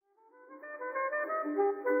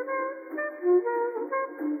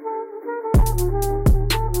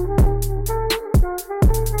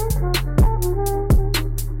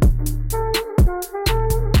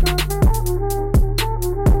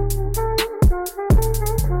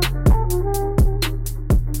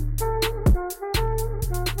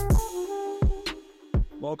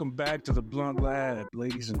Welcome back to the Blunt Lab,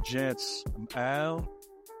 ladies and gents. I'm Al,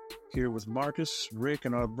 here with Marcus, Rick,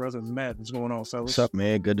 and our brother Matt. What's going on, fellas? What's up,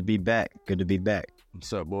 man? Good to be back.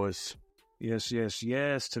 What's up, boys? Yes.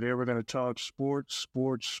 Today we're going to talk sports,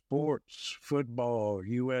 football,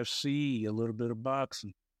 UFC, a little bit of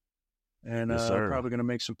boxing, and Yes, probably going to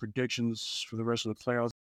make some predictions for the rest of the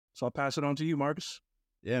playoffs. So I'll pass it on to you, Marcus.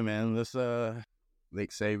 Yeah, man. This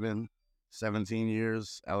Nick Saban, 17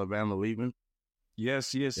 years, Alabama leaving.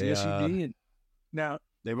 Yes, you did. Now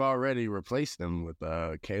they've already replaced him with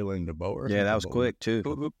Kalen DeBoer. Yeah, that was quick too.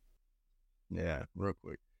 Boop. Yeah, real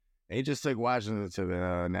quick. And he just took Washington to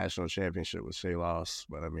the national championship with Shea Loss,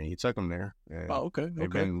 but I mean, he took him there. Okay. They've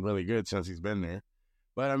been really good since he's been there.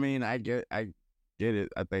 But I mean, I get it.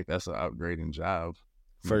 I think that's an upgrading job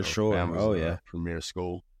For sure. Bama's premier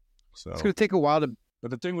school. So It's going to take a while to.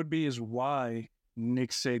 But the thing would be is why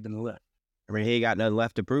Nick Saban left. I mean, he ain't got nothing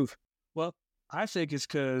left to prove. Well, I think it's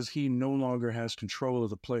because he no longer has control of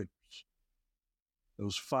the players.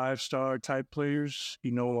 Those 5-star type players, he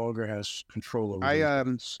no longer has control over. I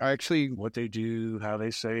actually what they do, how they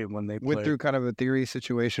say it, when they went play. through kind of a theory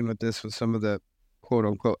situation with this with some of the quote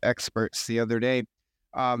unquote experts the other day.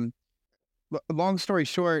 Long story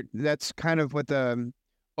short, that's kind of what the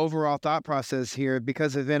overall thought process here,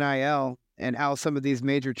 because of NIL and how some of these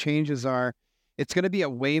major changes are. It's going to be a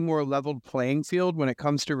way more leveled playing field when it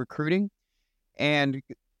comes to recruiting, and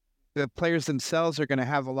the players themselves are going to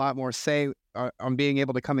have a lot more say on being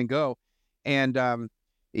able to come and go. And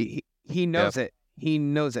he knows it. He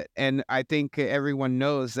knows it. And I think everyone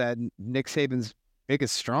knows that Nick Saban's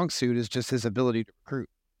biggest strong suit is just his ability to recruit.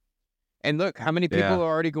 And look, how many people are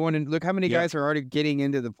already going and look how many guys are already getting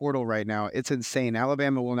into the portal right now. It's insane.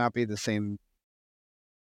 Alabama will not be the same.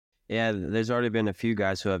 Yeah, there's already been a few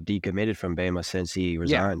guys who have decommitted from Bama since he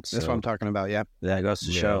resigned. That's what I'm talking about. Yeah. That goes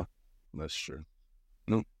to show. That's true.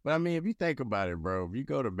 No, but I mean, if you think about it, bro, if you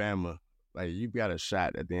go to Bama, like, you've got a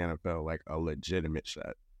shot at the NFL, like a legitimate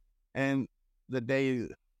shot. And the days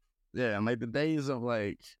of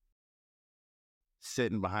like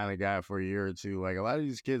sitting behind a guy for a year or two, like a lot of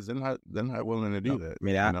these kids, they're not willing to do that. I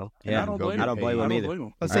mean, I don't blame him either.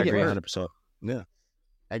 Let's I take it agree first. 100%. Yeah,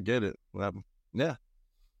 I get it. Yeah,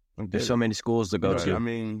 There's so many schools to go to. I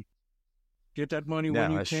mean, Get that money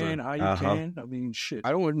when you that's can, true. how you can. I mean, shit.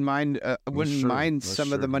 I wouldn't mind That's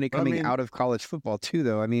some of the true. money But I coming mean- out of college football too,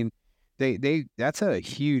 though. I mean, they that's a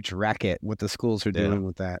huge racket what the schools are doing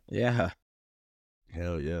with that. Yeah.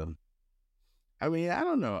 hell yeah. I mean, I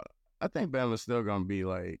don't know. I think Bama's still gonna be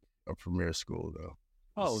like a premier school though.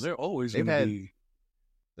 Oh, they're always They've going to had- be.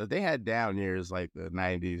 They had down years like the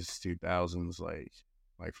 90s, 2000s, like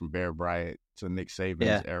from Bear Bryant to Nick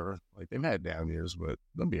Saban's era. Like, they've had down years, but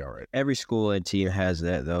they'll be all right. Every school and team has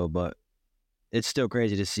that, though, but it's still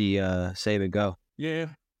crazy to see Saban go. Yeah.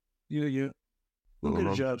 We'll get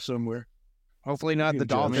a job somewhere. Hopefully not the Good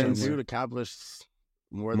job, I mean, Dolphins. man. dude accomplished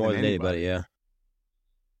more More than than anybody, yeah.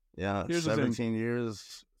 Yeah, Here's the thing. 17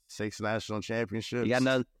 years, 6 national championships, You got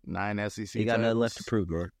nothing, 9 SEC you got nothing left to titles. prove,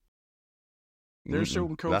 man. There's Mm-mm,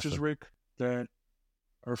 certain coaches, nothing. Rick, that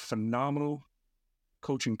are phenomenal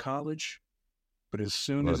coaching college, but as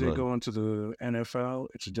soon as they Right. go into the NFL,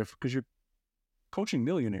 it's different because you're coaching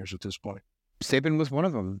millionaires at this point. Saban was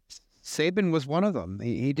one of them.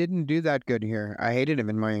 He didn't do that good here. I hated him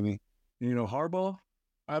in Miami. You know, Harbaugh,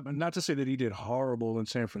 not to say that he did horrible in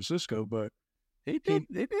San Francisco, but They did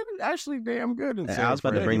actually damn good in Yeah, San I was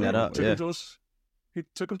about to Fran. bring that up, took yeah. him to he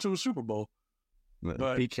took him to a Super Bowl.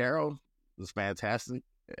 But- Pete Carroll was fantastic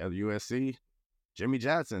at USC. Jimmy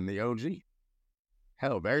Johnson, the OG.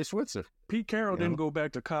 Hell, Barry Switzer. Pete Carroll You didn't know? go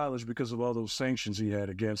back to college because of all those sanctions he had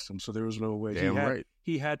against him, so there was no way. Damn right.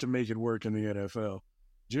 He had to make it work in the NFL.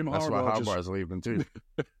 Jim That's why Harbaugh Harbaugh's leaving, too.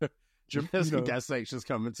 Jim, He you know, got sanctions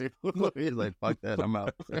coming, too. He's like, fuck that, I'm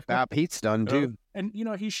out. Pete's done too. and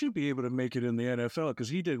he should be able to make it in the NFL because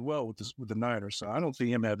he did well with the Niners. So I don't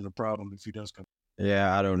see him having a problem if he does come.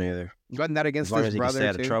 Yeah, I don't either. Wasn't that As against long as his he can stay brother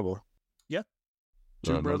out of too? trouble.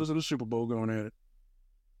 Two Uh-huh. brothers in the Super Bowl going at it.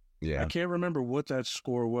 Yeah. I can't remember what that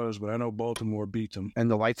score was, but I know Baltimore beat them. And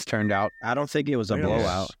the lights turned out. I don't think it was a Yeah.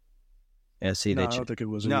 blowout. Yeah, see, No, they I don't think it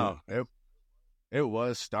was. No, it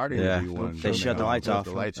was starting Yeah. to be one. They shut the lights off.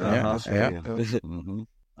 The lights Uh-huh. off. Yeah. Mm-hmm.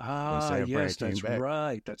 Ah, San Fran yes, came that's back.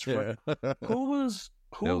 right. That's right. Yeah. Who was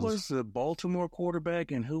That was- was the Baltimore quarterback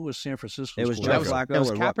and who was San Francisco? It was That Joe was- Flacco that was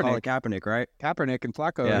and what, Colin Kaepernick. Kaepernick, right? Kaepernick and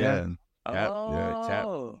Flacco. Yeah. Yeah.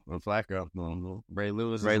 Oh, With Flacco. Ray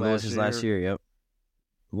Lewis. Ray Lewis's last year, yep.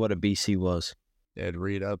 What a beast he was. Ed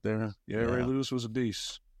Reed out there. yeah. Ray Lewis was a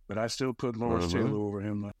beast, but I still put Lawrence Mhm. Taylor over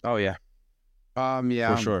him. Oh, yeah,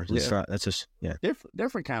 Yeah. for sure. yeah. That's just, yeah.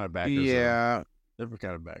 Different kind of backers. Yeah. Different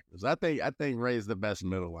kind of backers. I think Ray's the best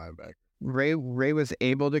middle linebacker. Ray was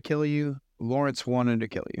able to kill you. Lawrence wanted to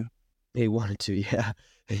kill you. He wanted to, yeah.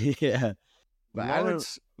 Yeah. But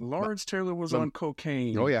Lawrence Taylor was on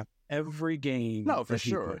cocaine. Oh, yeah. Every game. No, for that he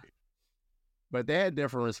sure. played. But they had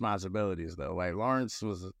different responsibilities, though. Like, Lawrence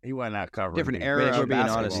he wasn't out covering. Different the- era If we're of being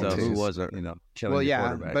basketball, honest, though, too. who wasn't? killing Well, your yeah,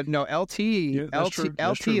 quarterback. but no, LT, Yeah, that's LT, true.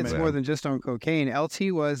 That's LT true, is man. more than just on cocaine.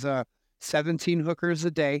 LT was 17 hookers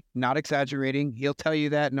a day, not exaggerating. He'll tell you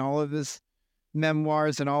that in all of his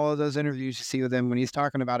memoirs and all of those interviews you see with him when he's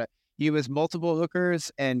talking about it. He was multiple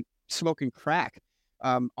hookers and smoking crack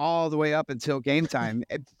all the way up until game time,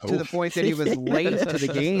 to the point that he was late to the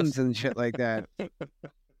games and shit like that.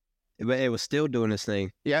 But it was still doing this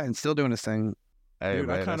thing. Yeah, and still doing his thing. Hey, Dude,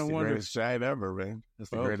 I man, kinda that's the wonder- greatest giant ever, man. That's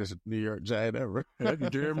the Oh. greatest New York giant ever. Yeah, you're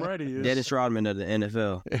damn right he is. Dennis Rodman of the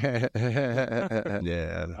NFL.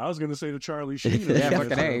 Yeah, I was going to say the Charlie Sheen. Yeah, Yeah,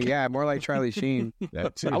 fucking A. Yeah, more like Charlie Sheen.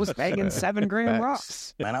 that too. I was banging 7 gram Facts.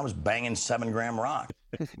 rocks. Man, I was banging 7-gram rock.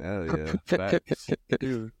 Oh, yeah. Facts.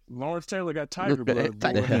 Dude, Lawrence Taylor got tiger blood.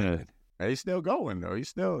 boy. Hey, he's still going, though. He's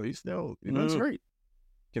still, that's Mhm. great.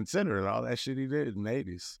 Considering all that shit he did in the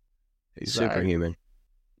 80s. He's all right. Superhuman.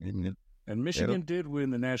 Mhm. And Michigan did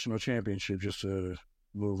win the national championship, just to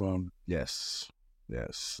move on. Yes.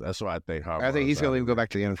 That's why I think Harbaugh. I think he's going to go back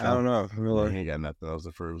to the NFL. I don't know. He Really. ain't got nothing else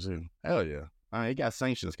to prove, too. Hell yeah. I mean, he got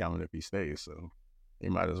sanctions coming if he stays, so he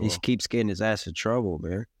might as well. He keeps getting his ass in trouble,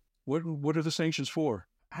 man. What are the sanctions for?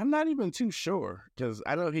 I'm not even too sure because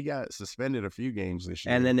I know he got suspended a few games this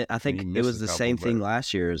year. And then I he think it missed was a the couple, same thing but-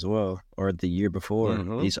 last year as well, or the year before.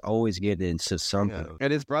 Mhm. He's always getting into something. Yeah.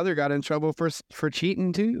 And his brother got in trouble for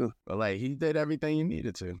cheating, too. But like he did everything he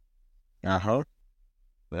needed to. Uh-huh.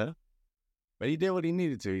 Yeah. But he did what he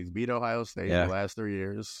needed to. He's beat Ohio State Yeah. the last 3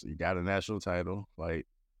 years. He got a national title. Like,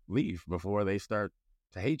 leave before they start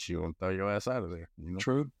to hate you and throw your ass out of there. You know?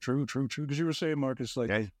 True. Because you were saying, Marcus, like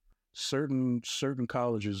Okay. certain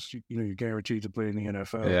colleges, you're guaranteed to play in the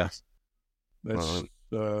NFL. Yeah. That's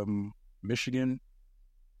Michigan,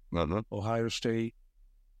 No. Ohio State,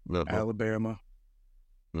 Alabama,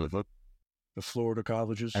 the Florida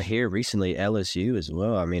colleges. I hear recently LSU as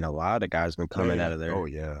well. I mean, a lot of guys been coming Yeah. out of there. Oh,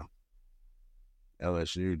 yeah.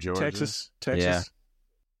 LSU, Georgia. Texas. Yeah.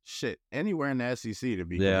 Shit. Anywhere in the SEC, to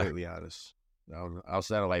be Yeah. completely honest.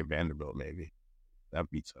 Outside of like Vanderbilt, maybe. That'd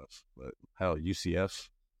be tough. But hell, UCF.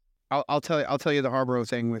 I'll tell you the Harborough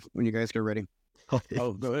thing when you guys get ready.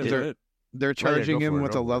 Oh, go ahead. Is Go there- ahead. They're Go ahead, charging go for him it,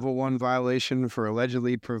 with go a for it. level 1 violation for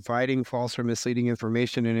allegedly providing false or misleading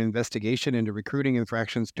information in investigation into recruiting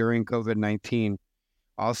infractions during COVID-19.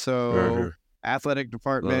 Also, Mhm. athletic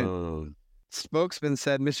department spokesman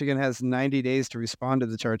said Michigan has 90 days to respond to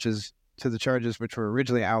the charges which were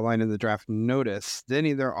originally outlined in the draft notice.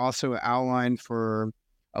 Then they're also outlined for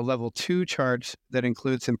a level 2 charge that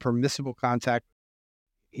includes impermissible contact.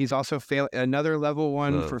 He's also another level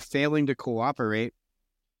 1 for failing to cooperate.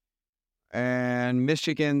 And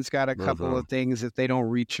Michigan's got a couple of things if they don't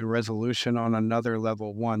reach a resolution on another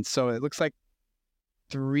level 1. So it looks like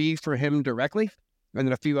 3 for him directly, and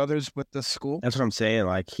then a few others with the school. That's what I'm saying.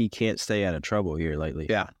 Like, he can't stay out of trouble here lately.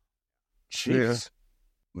 Yeah. Jeez.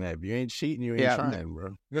 Man, if you ain't cheating, you ain't Yeah. trying,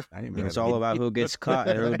 bro. I ain't mad It's at all you. about who gets caught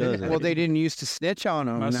and who doesn't. Well, they didn't used to snitch on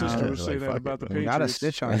him. My Now, sister would Like, say that fuck about it, the man. Patriots. Not a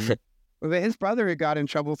snitch on him. Well, his brother had got in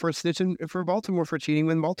trouble for snitching for Baltimore for cheating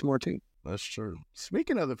with Baltimore, too. That's true.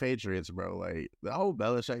 Speaking of the Patriots, bro, like the whole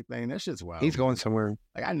Belichick thing, that shit's wild. He's going somewhere.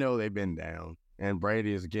 Like, I know they've been down, and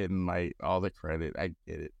Brady is getting like all the credit. I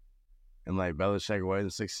get it. And like Belichick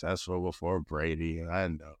wasn't successful before Brady. I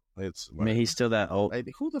know it's. I mean, he's still that old. like,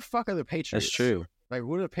 who the fuck are the Patriots? That's true. Like,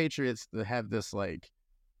 who are the Patriots that have this like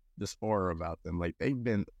this aura about them? Like, they've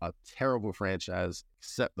been a terrible franchise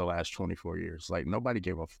except the last 24 years. Like, nobody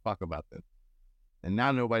gave a fuck about them, and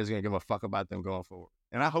now nobody's gonna give a fuck about them going forward.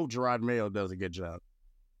 And I hope Gerard Mayo does a good job.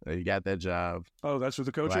 He got that job. Oh, that's what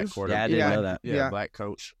the coach Black is? quarterback. Yeah, I didn't Yeah. know that. Yeah, black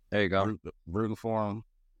coach. There you go. Rooting for him.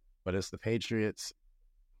 But it's the Patriots.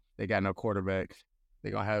 They got no quarterback.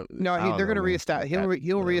 They're going to have... No, they're going to reestablish.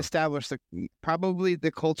 He'll reestablish probably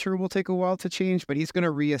the culture will take a while to change, but he's going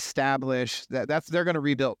to reestablish that. They're going to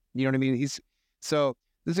rebuild. You know what I mean? So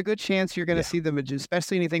there's a good chance you're going to see them,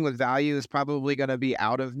 especially anything with value is probably going to be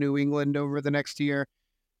out of New England over the next year,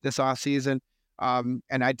 this offseason. And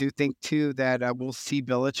I do think too that we'll see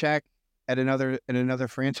Belichick at another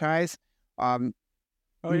franchise.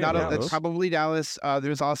 Probably Dallas.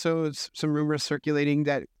 There's also some rumors circulating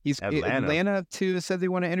that he's Atlanta too said they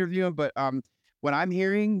want to interview him. But what I'm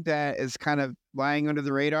hearing that is kind of lying under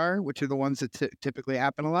the radar, which are the ones that typically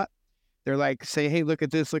happen a lot. They're like, say, hey, look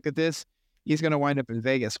at this. He's going to wind up in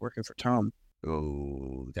Vegas working for Tom.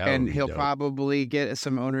 Oh, and he'll probably get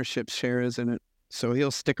some ownership shares in it. So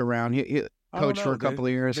he'll stick around. He'll coach for a couple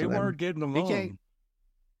of years. They weren't getting along.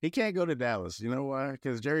 He can't go to Dallas. You know why?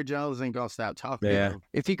 Because Jerry Jones ain't gonna stop talking. Yeah. To him.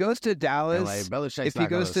 If he goes to Dallas, if he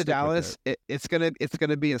goes to Dallas, it's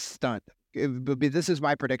gonna be a stunt. This is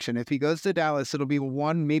my prediction. If he goes to Dallas, it'll be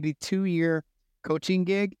 1, maybe 2-year coaching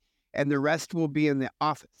gig, and the rest will be in the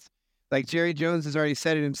office. Like Jerry Jones has already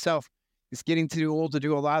said it himself. He's getting too old to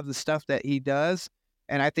do a lot of the stuff that he does,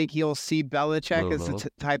 and I think he'll see Belichick as the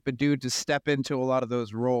type of dude to step into a lot of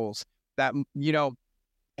those roles. That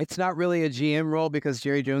it's not really a GM role because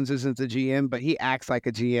Jerry Jones isn't the GM, but he acts like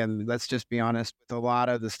a GM. Let's just be honest with a lot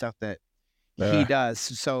of the stuff that he does.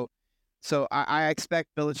 So I expect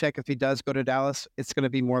Belichick, if he does go to Dallas, it's going to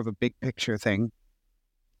be more of a big picture thing,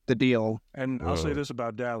 the deal. And I'll say this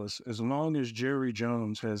about Dallas. As long as Jerry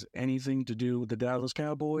Jones has anything to do with the Dallas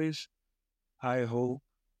Cowboys, I hope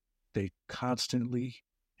they constantly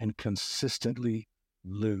and consistently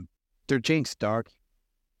lose. They're jinxed, dog.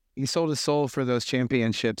 He sold his soul for those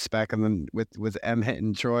championships back in with Emmett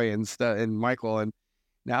and Troy and Michael, and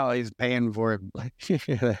now he's paying for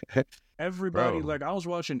it. Everybody, like, I was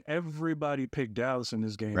watching everybody pick Dallas in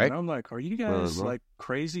this game, and I'm like, are you guys, like,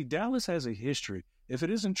 crazy? Dallas has a history. If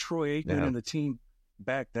it isn't Troy Aikman and the team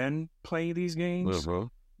back then playing these games,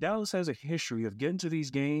 Dallas has a history of getting to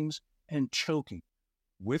these games and choking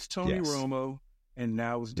with Tony Romo and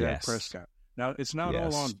now with Dak Prescott. Now, it's not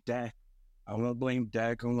all on Dak. I won't blame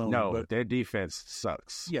Dak alone. No, but their defense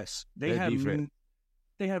sucks. Yes, they have no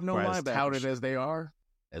linebackers.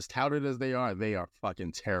 As touted as they are, they are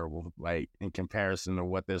fucking terrible. Like, in comparison to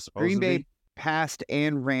what they're supposed Green to Bay be. Passed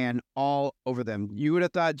and ran all over them. You would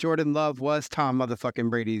have thought Jordan Love was Tom motherfucking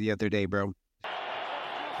Brady the other day, bro.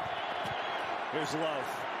 Here's Love.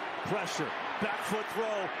 Pressure. Back foot throw.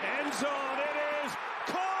 End zone. It is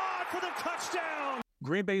caught for the touchdown.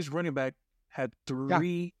 Green Bay's running back had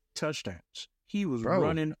 3 touchdowns. He was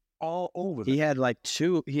running all over them. He had like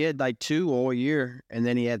 2 all year, and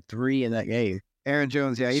then he had 3 in that game. Aaron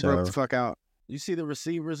Jones, he broke the fuck out. You see the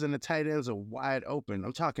receivers and the tight ends are wide open.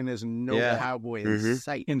 I'm talking there's no Cowboy in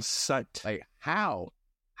sight. In sight. Like, how?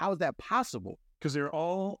 How is that possible? Because they're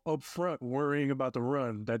all up front worrying about the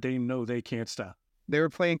run that they know they can't stop. They were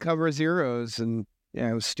playing cover zeros, and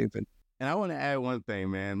it was stupid. And I want to add one thing,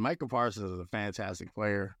 man. Michael Parsons is a fantastic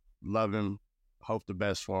player. Love him. Hope the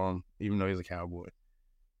best for him, even though he's a Cowboy.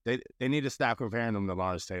 They need to stop comparing him to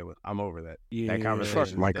Lawrence Taylor. I'm over that. Yeah, that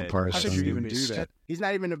conversation. Michael Parsons. How did you even do that? He's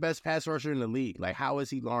not even the best pass rusher in the league. Like, how is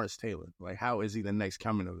he Lawrence Taylor? Like, how is he the next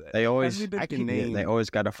coming of that? They always I can name they always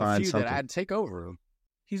got to find something that I'd take over him.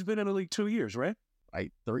 He's been in the league 2 years, right?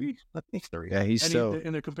 Like 3? I think 3. Yeah, he's still.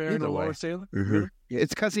 And they're comparing to Lawrence Taylor? Mm-hmm.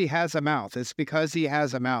 It's because he has a mouth. It's because he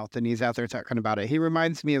has a mouth, and he's out there talking about it. He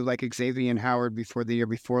reminds me of like Xavier Howard before the year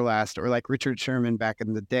before last, or like Richard Sherman back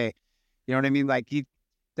in the day. You know what I mean? Like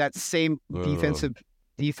that same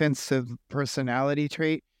defensive personality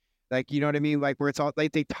trait. Like, you know what I mean? Like, where it's all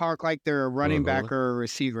like they talk like they're a running back or a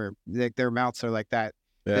receiver. Like their mouths are like that.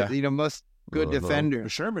 Yeah. Most good defender.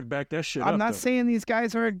 Sherman backed that shit I'm up. not saying these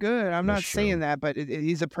guys aren't good. I'm not That's saying true. that, but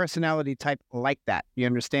he's a personality type like that. You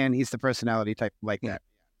understand? He's the personality type like that.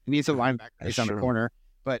 And he's a linebacker. He's on the corner.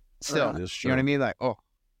 But still, you know what I mean? Like,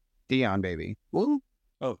 Dion, baby. Oh,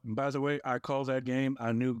 and by the way, I called that game.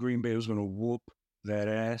 I knew Green Bay was going to whoop that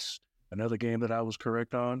ass. Another game that I was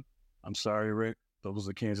correct on. I'm sorry, Rick. That was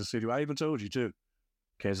the Kansas City. I even told you, too.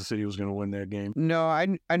 Kansas City was going to win that game. No, I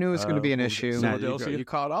knew it was going to be an issue. Philadelphia. You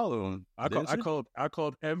called all of them. I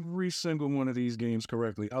called every single one of these games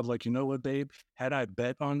correctly. I was like, you know what, babe? Had I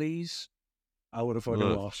bet on these, I would have fucking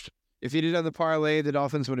lost. If you did on the parlay, the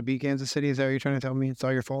Dolphins would have beat Kansas City. Is that what you're trying to tell me? It's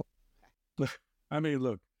all your fault? I mean,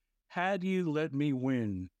 look, had you let me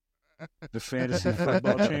win the fantasy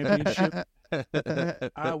football championship,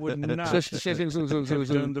 I would not have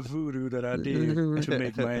done the voodoo that I did to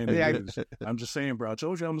make Miami lose. I'm just saying, bro. I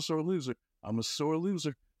told you I'm a sore loser. I'm a sore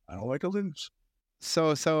loser. I don't like to lose.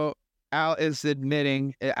 So Al is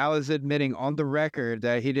admitting on the record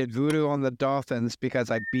that he did voodoo on the Dolphins because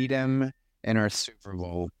I beat him in our Super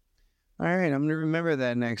Bowl. All right, I'm going to remember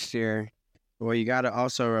that next year. Well, you got to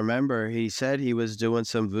also remember, he said he was doing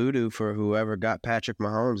some voodoo for whoever got Patrick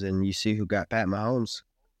Mahomes, and you see who got Pat Mahomes.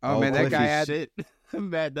 Oh man, that guy had shit.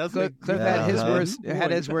 Man, that's Cliff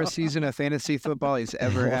had his worst season of fantasy football he's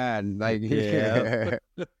ever had. Like, that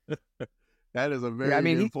is a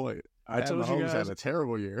very good point. I told you guys, had a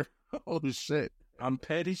terrible year. Holy shit. I'm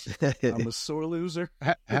petty. I'm a sore loser.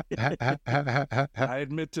 I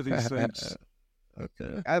admit to these things.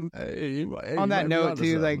 Okay. On that note,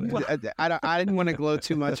 too, like I didn't want to gloat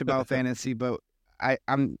too much about fantasy, but I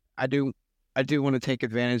do I do want to take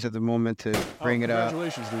advantage of the moment to bring it up.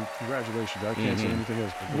 Congratulations, dude. Congratulations. I can't say anything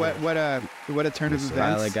else. What a turn of events.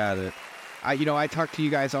 Finally got it. I talk to you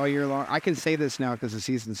guys all year long. I can say this now because the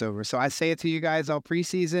season's over. So I say it to you guys all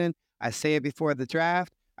preseason. I say it before the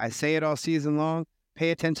draft. I say it all season long.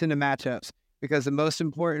 Pay attention to matchups, because the most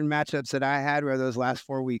important matchups that I had were those last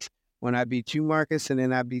 4 weeks when I beat you, Marcus, and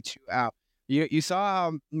then I beat you out. You saw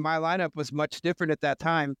how my lineup was much different at that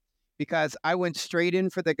time because I went straight in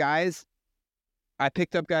for the guys. I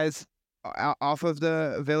picked up guys off of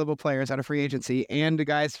the available players out of free agency and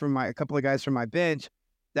a couple of guys from my bench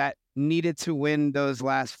that needed to win those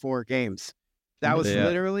last 4 games. That was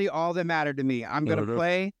literally all that mattered to me. I'm going to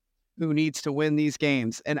play who needs to win these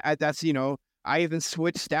games. And I even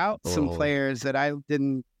switched out some players that I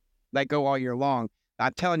didn't let go all year long.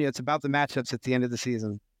 I'm telling you, it's about the matchups at the end of the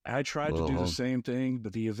season. I tried to do the same thing,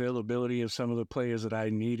 but the availability of some of the players that I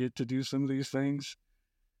needed to do some of these things.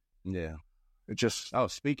 Yeah. It just...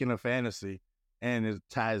 speaking of fantasy, and it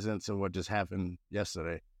ties into what just happened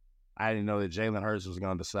yesterday. I didn't know that Jalen Hurts was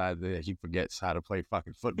going to decide that he forgets how to play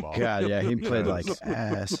fucking football. God, yeah, he played like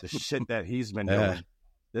ass. The shit that he's been doing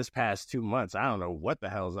this past 2 months, I don't know what the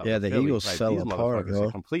hell's up. Yeah, the Philly. Eagles fell these apart, motherfuckers bro.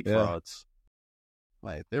 are complete frauds.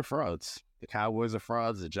 Like, they're frauds. The Cowboys are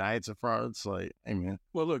frauds. The Giants are frauds. Like, hey, man.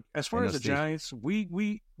 Well, look, as far as the Giants, we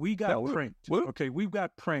got pranked. Okay, we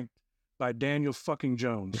got pranked by Daniel fucking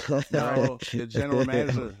Jones. No, the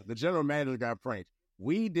general manager got pranked.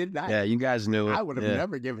 We did not. Yeah, you guys knew it. I would have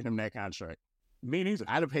never given him that contract. Me neither.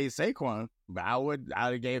 I'd have paid Saquon, but I'd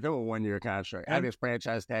have gave him a 1-year contract. I'd just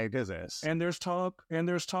franchise tagged his ass. And there's talk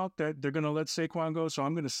that they're going to let Saquon go. So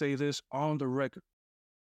I'm going to say this on the record.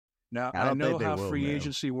 Now, I know how free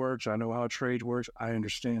agency works. I know how trade works. I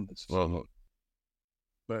understand this.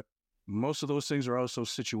 But most of those things are also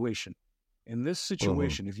situation. In this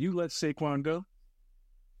situation, if you let Saquon go,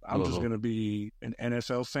 I'm just going to be an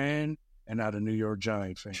NFL fan and not a New York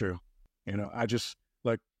Giants fan. True. I just,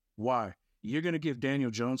 why? You're going to give Daniel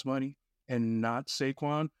Jones money and not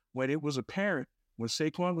Saquon when it was apparent when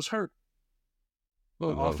Saquon was hurt. The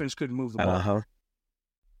offense couldn't move the ball.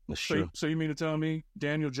 That's true. So you mean to tell me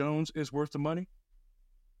Daniel Jones is worth the money?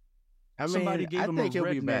 Somebody gave him think a he'll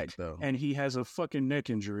red be neck, back, though. and he has a fucking neck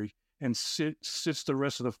injury and sits the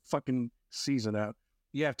rest of the fucking season out.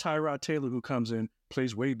 You have Tyrod Taylor who comes in,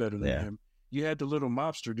 plays way better than him. You had the little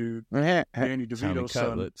mobster dude, Danny DeVito's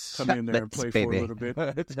son, come in there and play for a little bit.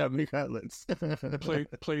 Tommy Cutlets.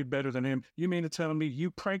 played better than him. You mean to tell me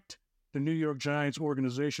you pranked the New York Giants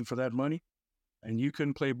organization for that money, and you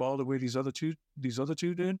couldn't play ball the way these other two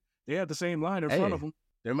did? They had the same line in front of them.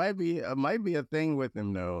 There might be a thing with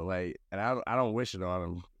him though, and I don't wish it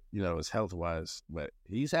on him, as health wise, but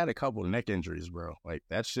he's had a couple neck injuries, bro. Like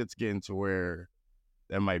that shit's getting to where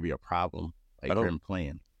that might be a problem, for him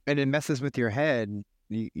playing. And it messes with your head.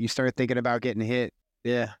 You start thinking about getting hit.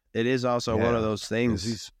 Yeah, it is also one of those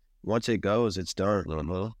things. Once it goes, it's done.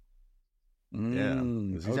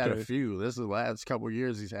 He's had a few. This is the last couple of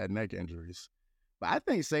years he's had neck injuries. But I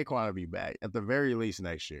think Saquon will be back at the very least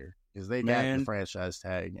next year because they got the franchise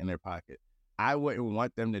tag in their pocket. I wouldn't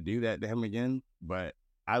want them to do that to him again, but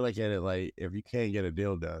I look at it like if you can't get a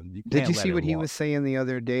deal done, you can't. Did you see what he was saying the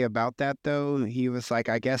other day about that though? He was like,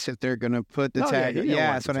 I guess if they're gonna put the tag,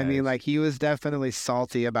 that's what I mean. Like he was definitely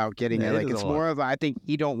salty about getting it. Like it's more of I think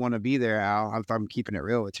he don't want to be there, Al. If I'm keeping it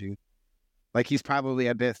real with you, like he's probably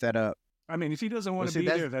a bit fed up. I mean, if he doesn't want to be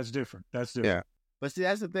there, that's different. That's different. Yeah. But see,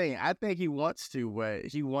 that's the thing. I think he wants to, but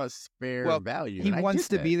he wants fair value. He wants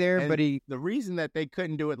to be there, but the reason that they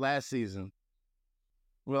couldn't do it last season.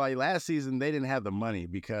 Well, last season, they didn't have the money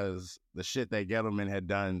because the shit that Gettleman had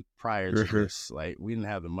done prior to this. We didn't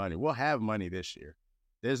have the money. We'll have money this year.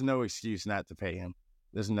 There's no excuse not to pay him.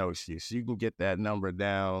 There's no excuse. You can get that number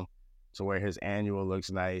down to where his annual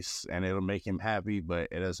looks nice and it'll make him happy, but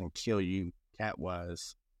it doesn't kill you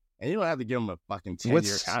cap-wise. And you don't have to give him a fucking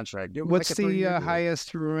 10-year contract. What's the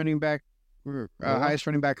highest running back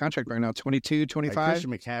contract right now? 22, 25?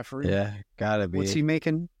 Christian McCaffrey. Yeah, gotta be. What's he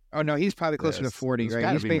making? Oh, no, he's probably closer to 40,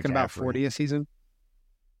 right? He's making about 40 a season.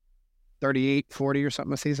 38, 40 or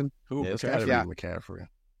something a season. It's got to be McCaffrey.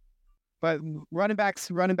 But running backs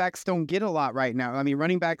don't get a lot right now. I mean,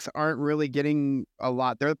 running backs aren't really getting a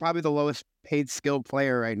lot. They're probably the lowest paid skilled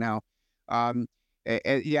player right now.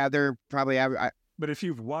 They're probably average. But if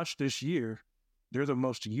you've watched this year, they're the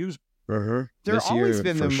most used. They're always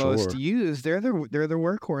been the most used. They're the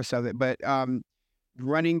workhorse of it. But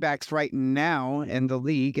running backs right now in the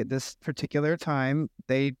league at this particular time,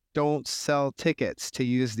 they don't sell tickets, to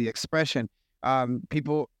use the expression.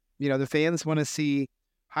 People, the fans want to see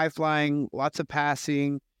high flying, lots of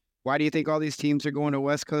passing, Why do you think all these teams are going to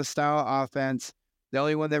West Coast style offense? The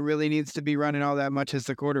only one that really needs to be running all that much is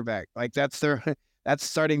the quarterback. Like that's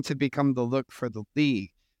starting to become the look for the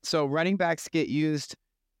league. So running backs get used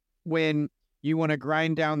when you want to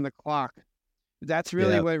grind down the clock. That's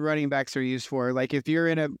really what running backs are used for. Like if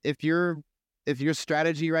your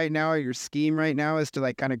strategy right now or your scheme right now is to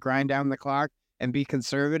like kind of grind down the clock and be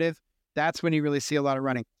conservative, that's when you really see a lot of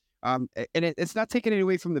running. And it's not taking it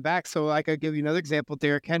away from the back. So like I'll give you another example.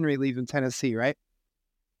 Derrick Henry leaving Tennessee, right?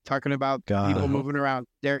 Talking about people moving around.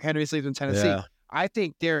 Derrick Henry's leaving Tennessee. Yeah. I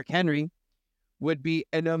think Derrick Henry would be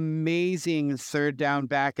an amazing third down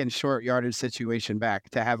back and short yardage situation back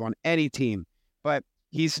to have on any team. But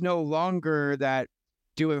he's no longer that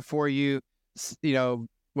do it for you. You know,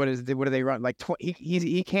 what do they run? Like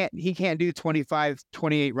he can't do 25,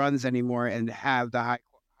 28 runs anymore and have the high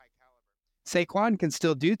caliber. Saquon can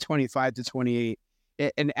still do 25 to 28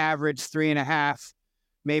 and average 3.5,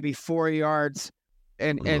 maybe 4 yards.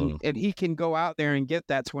 And he can go out there and get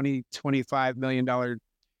that $25 million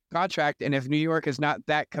contract. And if New York is not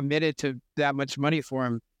that committed to that much money for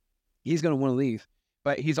him, he's going to want to leave.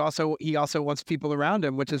 But he also wants people around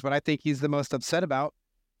him, which is what I think he's the most upset about.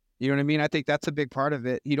 You know what I mean? I think that's a big part of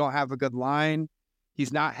it. You don't have a good line.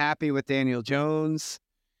 He's not happy with Daniel Jones.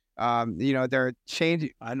 You know, they're changing.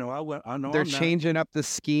 I know. They're changing up the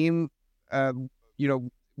scheme. You know,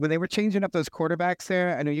 when they were changing up those quarterbacks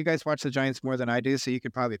there, I know you guys watch the Giants more than I do, so you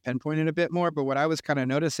could probably pinpoint it a bit more. But what I was kind of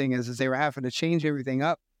noticing is they were having to change everything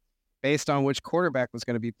up based on which quarterback was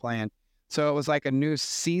going to be playing. So it was like a new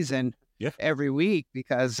season every week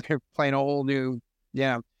because they're playing a whole new,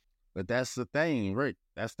 But that's the thing, Rick.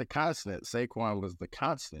 That's the constant. Saquon was the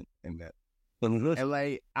constant in that. And,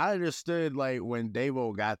 like, I understood, like, when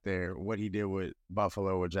Dabo got there, what he did with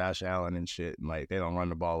Buffalo with Josh Allen and shit. And, like, they don't run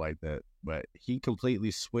the ball like that. But he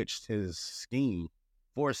completely switched his scheme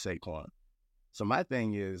for Saquon. So my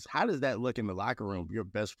thing is, how does that look in the locker room? Your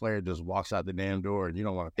best player just walks out the damn door and you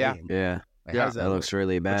don't want to pay him. Yeah. Like, that looks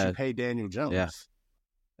really bad. But you pay Daniel Jones. Yeah.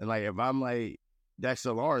 And, like, if I'm, like,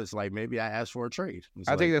 Dexter Lawrence, like, maybe I ask for a trade.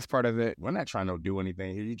 I think that's part of it. We're not trying to do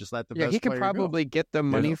anything here. You just let the best player he could probably get the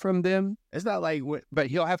money from them. It's not like... But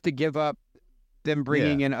he'll have to give up them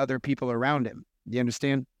bringing in other people around him. You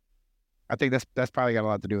understand? I think that's probably got a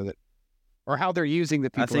lot to do with it. Or how they're using the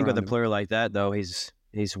people I think with a him. player like that, though, he's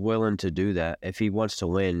willing to do that. If he wants to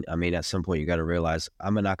win, I mean, at some point you got to realize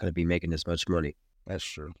I'm not going to be making this much money. That's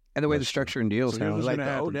true. And the way the structure and deals now. Like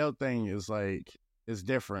the Odell thing is like, it's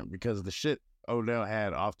different because the shit Odell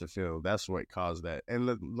had off the field, that's what caused that. And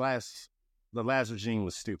the last regime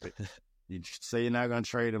was stupid. You say you're not going to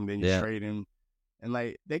trade him, then you trade him. And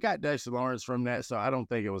like, they got Dexter Lawrence from that, so I don't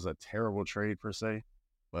think it was a terrible trade per se.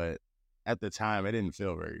 But at the time, it didn't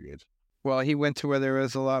feel very good. Well, he went to where there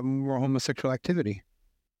was a lot more homosexual activity.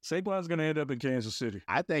 Saquon's going to end up in Kansas City.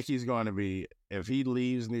 I think he's going to be, if he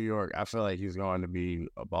leaves New York, I feel like he's going to be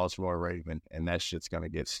a Baltimore Raven, and that shit's going to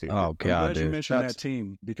get stupid. Oh, God, I'm glad you mentioned that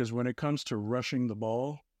team, because when it comes to rushing the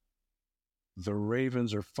ball, the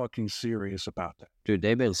Ravens are fucking serious about that. Dude,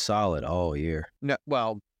 they've been solid all year. No,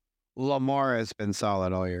 well, Lamar has been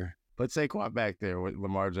solid all year. Put Saquon back there with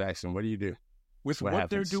Lamar Jackson. What do you do? With what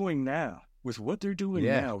they're doing now. With what they're doing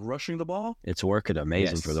now, rushing the ball, it's working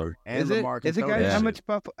amazing for them. And is it, guys? How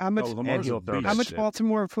much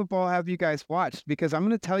Baltimore football have you guys watched? Because I'm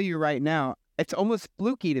going to tell you right now, it's almost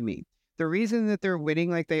fluky to me. The reason that they're winning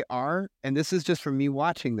like they are, and this is just from me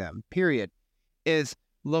watching them, period, is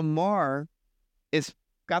Lamar is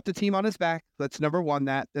got the team on his back. That's number one.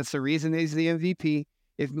 That's the reason he's the MVP.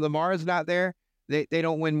 If Lamar is not there, they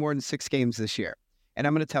don't win more than 6 games this year. And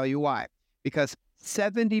I'm going to tell you why. Because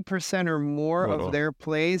 70% or more of their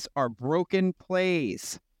plays are broken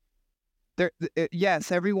plays.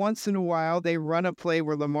 Yes, every once in a while they run a play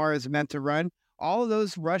where Lamar is meant to run. All of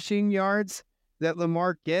those rushing yards that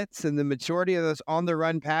Lamar gets and the majority of those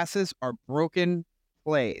on-the-run passes are broken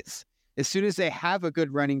plays. As soon as they have a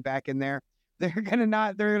good running back in there, they're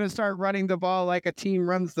gonna start running the ball like a team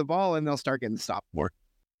runs the ball, and they'll start getting stopped more.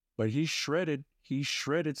 But he shredded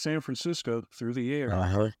San Francisco through the air.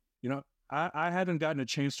 Uh-huh. You know, I hadn't gotten a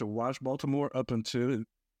chance to watch Baltimore up until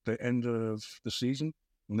the end of the season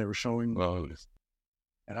when they were showing.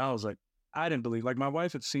 And I was like, I didn't believe. Like, my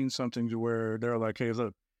wife had seen something to where they're like, hey,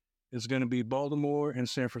 look, it's going to be Baltimore and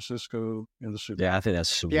San Francisco in the Super Bowl. Yeah, I think that's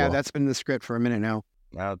Super Bowl. Yeah, that's been the script for a minute now.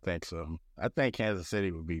 I don't think so. I think Kansas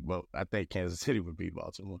City would beat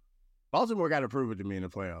Baltimore. Baltimore got to prove it to me in the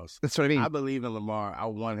playoffs. That's what I mean. I believe in Lamar. I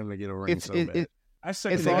want him to get a ring bad. As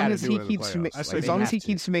long as he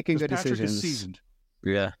keeps making good decisions.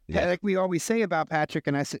 Yeah. Like we always say about Patrick,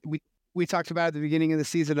 and we talked about at the beginning of the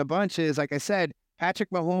season a bunch, is like I said,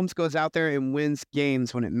 Patrick Mahomes goes out there and wins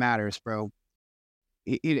games when it matters, bro.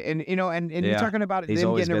 And you're talking about them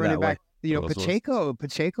getting a running back.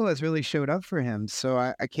 Pacheco has really showed up for him, so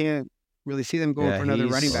I can't really see them going for another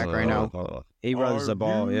running back right now. He runs the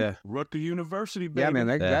ball, Rutgers University, baby. Yeah,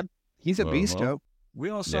 man, he's a beast, though.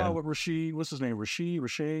 We all saw what Rashid, what's his name? Rashid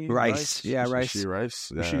Rice. Yeah, Rice.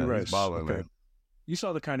 Rashid Rice. Balling, okay. Man. You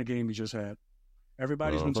saw the kind of game he just had.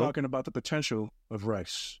 Everybody's been talking about the potential of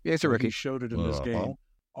Rice. Yeah, it's a rookie. He showed it in this game.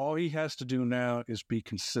 All he has to do now is be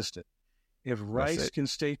consistent. If Rice can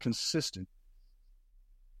stay consistent,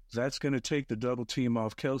 that's going to take the double team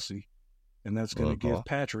off Kelsey, and that's going to give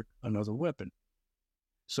Patrick another weapon.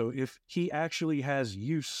 So if he actually has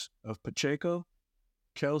use of Pacheco,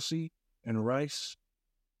 Kelsey, and Rice,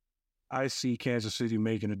 I see Kansas City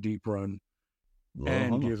making a deep run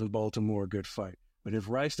and giving Baltimore a good fight. But if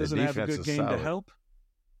Rice doesn't have a good game to help,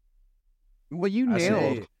 well, you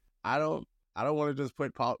nailed. I don't want to just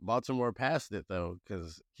put Baltimore past it though,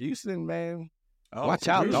 because Houston, man. Watch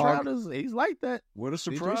out, dog. He's like that. What a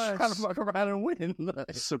surprise! He's trying to fuck around and win.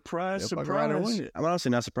 Surprise! I'm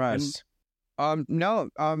honestly not surprised.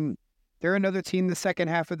 They're another team. The second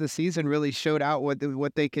half of the season really showed out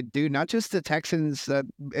what they could do. Not just the Texans.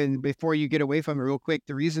 And before you get away from it, real quick,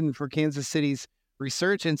 the reason for Kansas City's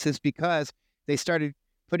resurgence is because they started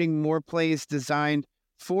putting more plays designed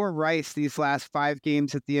for Rice these last 5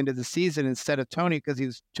 games at the end of the season instead of Tony because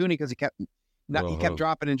he kept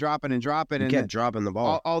dropping and dropping and dropping. He kept dropping the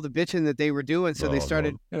ball. All the bitching that they were doing, so they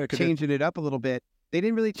started changing it up a little bit. They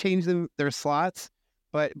didn't really change their slots,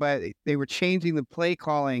 but they were changing the play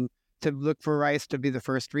calling to look for Rice to be the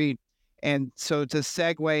first read. And so to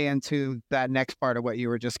segue into that next part of what you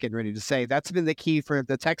were just getting ready to say, that's been the key for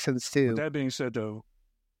the Texans too. With that being said, though,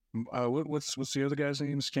 what's the other guy's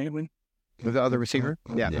name? Scantling? The other receiver?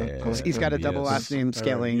 Yeah. He's got a double last name,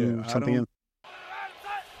 Scantling, something.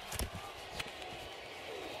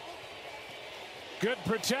 Good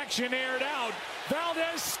protection, aired out.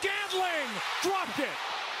 Valdez-Scantling dropped it.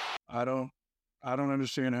 I don't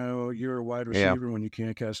understand how you're a wide receiver when you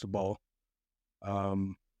can't catch the ball.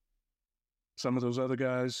 Some of those other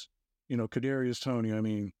guys, Kadarius Toney, I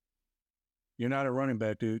mean, you're not a running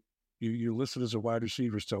back, dude. You're listed as a wide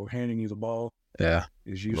receiver, so handing you the ball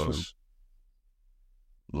is useless.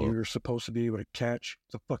 You're supposed to be able to catch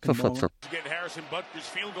the fucking ball. Getting Harrison Butker's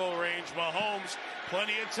field goal range. Mahomes,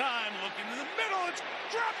 plenty of time. Looking in the middle. It's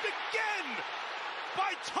dropped again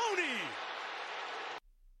by Toney.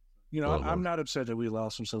 I'm not upset that we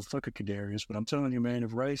lost him, so fuck a Kadarius, but I'm telling you, man,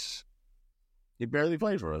 if Rice... He barely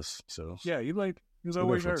played for us, so... Yeah, he was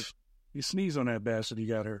always hurt. You sneeze on that bastard, he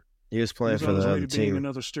got hurt. He was playing for the other team.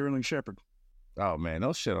 Another Sterling Shepard. Oh, man,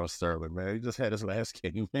 no shit on Sterling, man. He just had his last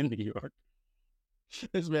game in New York.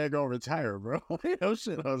 This man gonna retire, bro. No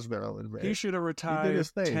shit on Sterling, man. He should have retired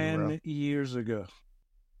 10 years ago.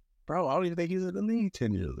 Bro, I don't even think he's in the league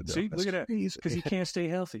 10 years ago. See, look at that. Because he can't stay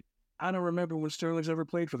healthy. I don't remember when Sterling's ever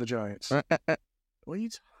played for the Giants. What are you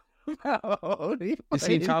talking about?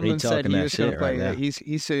 See, Tomlin said he was going to play. Right,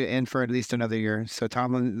 he's in for at least another year. So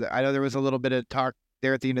Tomlin, I know there was a little bit of talk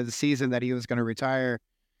there at the end of the season that he was going to retire,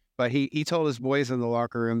 but he told his boys in the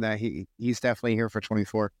locker room that he's definitely here for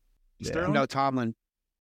 24. Yeah. No, Tomlin.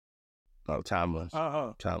 Oh, Tomlin.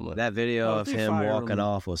 Tomlin. That video of him walking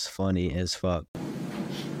off was funny as fuck.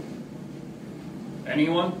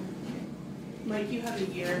 Anyone? Mike, you have a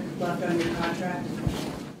year left on your contract.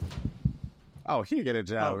 Oh, he'll get a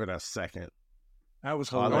job in a second. That was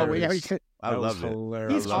hilarious. I love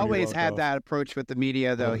it. He's always had that approach with the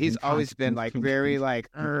media, though. He's always been very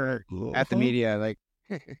at the media, like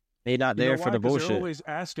he's not there for the bullshit. They're always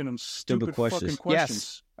asking him stupid fucking questions.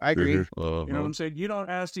 Yes, I agree. You know what I'm saying? You don't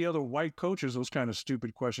ask the other white coaches those kind of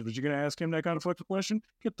stupid questions, but you're gonna ask him that kind of fucking question?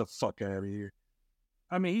 Get the fuck out of here.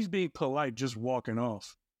 I mean, he's being polite, just walking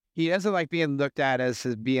off. He doesn't like being looked at as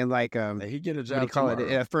being like he get a job. What do you call it?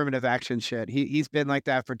 Affirmative action shit. He's been like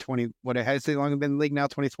that for 20. What has he long been in the league now?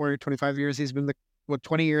 24, 25 years. He's been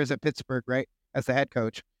 20 years at Pittsburgh, right, as the head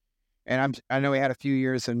coach. And I know he had a few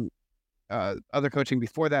years in other coaching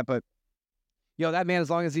before that, but that man, as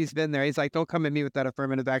long as he's been there, he's like, don't come at me with that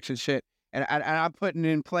affirmative action shit. And I'm putting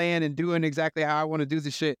in plan and doing exactly how I want to do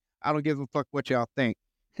the shit. I don't give a fuck what y'all think.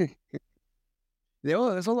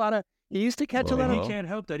 There's a lot of. He used to catch a lot of... He can't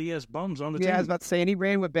help that he has bums on the team. Yeah, I was about to say, and he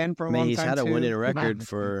ran with Ben for a long time, he's had a winning record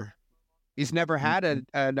for... He's never had an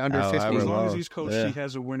under 50. As long as he's coached, he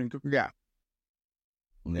has a winning... Yeah.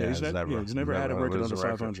 He's never had a record under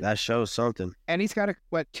 500. That shows something. And he's got,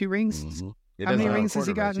 2 rings? Mm-hmm. How many rings has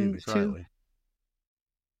he gotten? 2?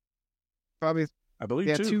 Probably... I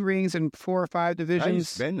believe 2. 2 rings in 4 or 5 divisions.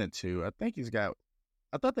 He's been to 2. I think he's got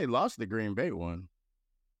I thought they lost the Green Bay one.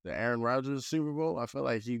 The Aaron Rodgers Super Bowl. I feel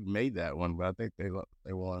like he made that one, but I think they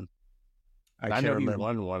won. I know remember. He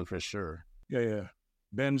won one for sure. Yeah.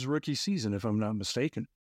 Ben's rookie season, if I'm not mistaken.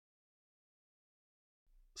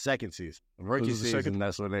 Second season. Rookie season, second?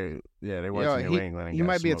 That's when they went to New England. And he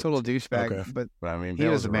might be smoked. a total douchebag, but I mean, he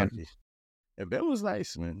was a man. And Ben was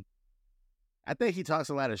nice, man. I think he talks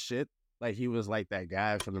a lot of shit. Like, he was like that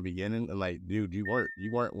guy from the beginning. And like, dude, you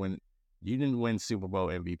didn't win Super Bowl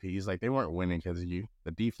MVP. He's like, they weren't winning because of you.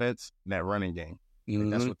 The defense and that running game. Mm-hmm.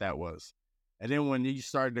 Like, that's what that was. And then when you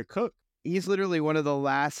started to cook. He's literally one of the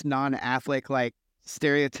last non-athletic, like,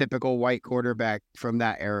 stereotypical white quarterback from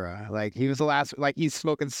that era. Like, he was the last, like, he's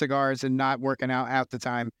smoking cigars and not working out half the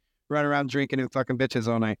time, running around drinking and fucking bitches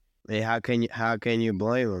all night. Hey, how can you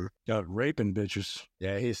blame him? Got raping bitches.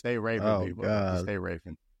 Yeah, he stayed raping people. God. He stayed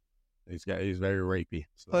raping. He's very rapey.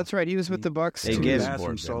 So. Well, that's right. He was with the Bucks. He gives of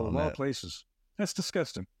all places. That's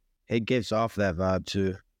disgusting. He gives off that vibe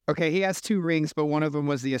too. Okay, he has 2 rings, but one of them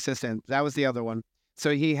was the assistant. That was the other one.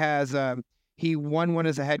 So he has he won one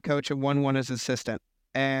as a head coach and won one as assistant,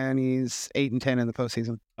 and he's 8-10 in the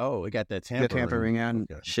postseason. Oh, we got that Tampa ring. And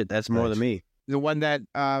okay. Shit, that's more than me. The one that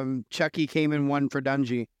Chucky came and won for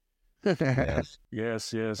Dungy. Yes. Yeah.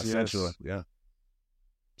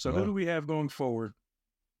 So who do we have going forward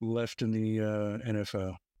left in the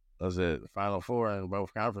NFL? Was it Final Four in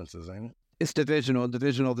both conferences, ain't it? It's divisional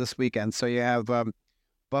this weekend. So you have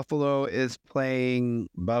Buffalo is playing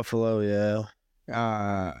Buffalo,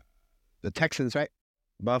 the Texans, right?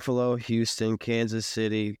 Buffalo, Houston, Kansas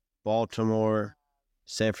City, Baltimore,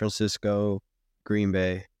 San Francisco, Green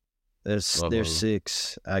Bay. There's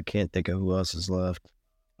 6. I can't think of who else is left.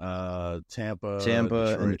 Tampa,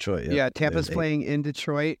 Detroit. And Detroit. Yeah, Tampa's playing in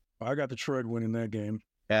Detroit. I got Detroit winning that game.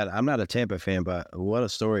 Yeah, I'm not a Tampa fan, but what a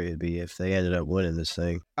story it'd be if they ended up winning this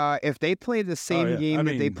thing. If they play the same game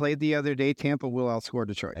that they played the other day, Tampa will outscore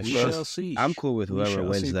Detroit. We shall see. I'm cool with whoever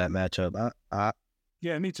wins that matchup.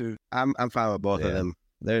 Yeah, me too. I'm fine with both of them.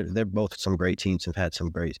 They're both some great teams. Have had some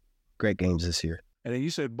great games this year. And then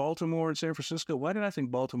you said Baltimore and San Francisco. Why did I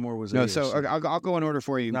think Baltimore was? No, AFC? So I'll go in order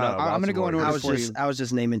for you. I'm going to go in order for you. I was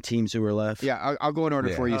just naming teams who were left. Yeah, I'll go in order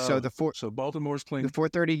for you. So so Baltimore's playing. The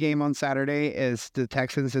 4:30 game on Saturday is the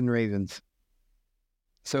Texans and Ravens.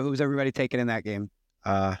 So who's everybody taking in that game?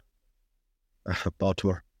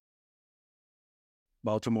 Baltimore.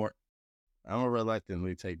 I'm going to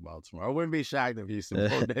reluctantly take Baltimore. I wouldn't be shocked if Houston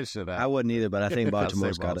pulled that shit out. I wouldn't either, but I think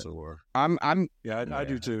Baltimore's got it. I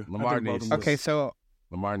do too. Lamar needs. Okay, so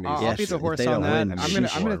Lamar needs. I'll be the horse on that.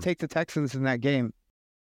 I'm gonna take the Texans in that game.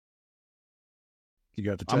 You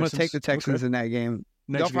got the Texans? I'm gonna take the Texans in that game.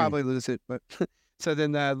 They'll probably lose it, but so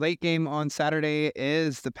then the late game on Saturday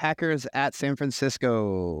is the Packers at San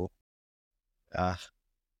Francisco. Yeah,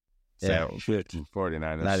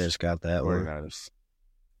 49ers. Niners got that 49ers.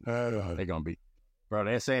 They're gonna be, bro.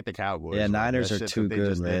 They're saying the Cowboys. Yeah, Niners are too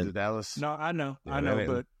good, man. Dallas. No, I know,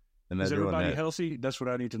 but is everybody healthy? That's what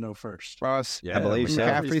I need to know first. Ross, I believe so.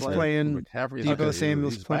 McCaffrey's playing. Deebo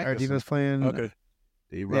Samuel's playing. Or Deebo's playing. Okay.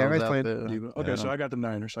 Everybody's playing. Okay, so I got the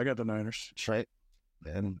Niners. Trent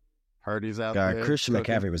and Purdy's out there. Christian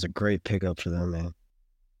McCaffrey was a great pickup for them, man.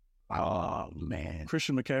 Oh man,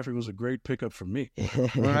 Christian McCaffrey was a great pickup for me.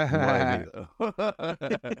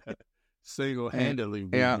 Single-handedly.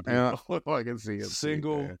 Yeah. I can see it.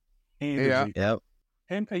 Single-handedly. Yep.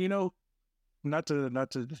 And not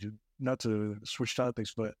to switch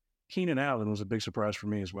topics, but Keenan Allen was a big surprise for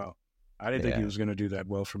me as well. I didn't think he was going to do that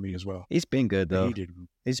well for me as well. He's been good though. He did.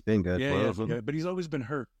 He's been good. Yeah, but he's always been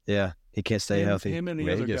hurt. Yeah, he can't stay healthy. Him and the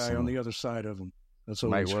other guy on the other side of him. That's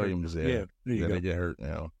Mike Williams. Yeah, there you go. They get hurt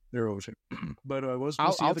now. They're always hurt. But I'm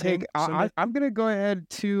going to go ahead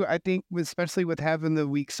too. I think, especially with having the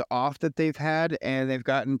weeks off that they've had, and they've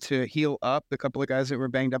gotten to heal up the couple of guys that were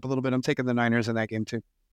banged up a little bit. I'm taking the Niners in that game too.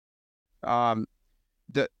 The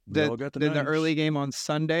early game on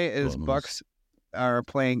Sunday is Bucks are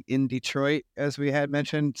playing in Detroit, as we had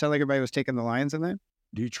mentioned. Sounded like everybody was taking the Lions in that.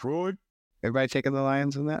 Detroit. Everybody taking the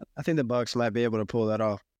Lions in that. I think the Bucks might be able to pull that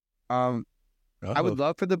off. I would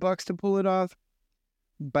love for the Bucks to pull it off,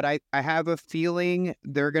 but I have a feeling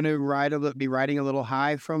they're going to be riding a little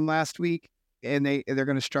high from last week, and they're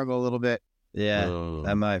going to struggle a little bit. Yeah,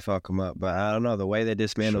 that might fuck them up. But I don't know. The way they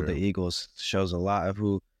dismantled the Eagles shows a lot of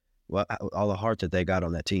all the heart that they got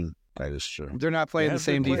on that team. That is true. They're not playing the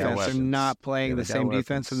same defense. They're not playing the same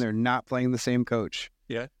defense, and they're not playing the same coach.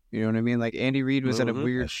 Yeah. You know what I mean? Like Andy Reid was at a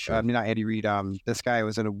weird. I mean, not Andy Reid. This guy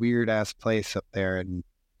was in a weird ass place up there in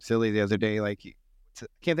Philly the other day. Like, I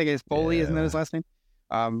can't think of his Foley. Isn't that his last name?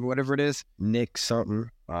 Whatever it is. Nick something.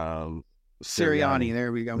 Sirianni.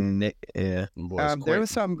 There we go. Yeah. There was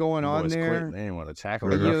something going on there. They didn't want to tackle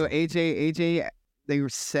But, him. AJ, they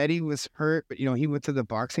said he was hurt, but, he went to the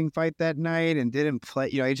boxing fight that night and didn't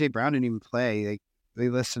play. AJ Brown didn't even play. They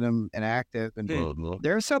listed him inactive. And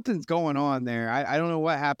there's something going on there. I don't know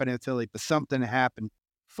what happened in Philly, but something happened.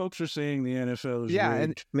 Folks are saying the NFL is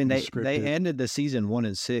rigged. And they ended the season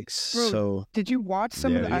 1-6. So did you watch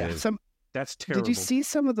some of the That's terrible. Did you see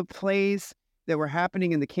some of the plays that were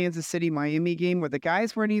happening in the Kansas City Miami game where the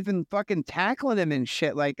guys weren't even fucking tackling him and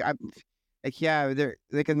shit? A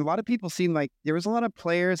lot of people seemed like there was a lot of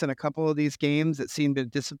players in a couple of these games that seemed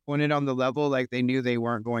disappointed on the level, like they knew they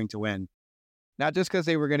weren't going to win. Not just because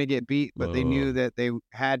they were going to get beat, but they knew that they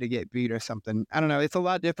had to get beat or something. I don't know. It's a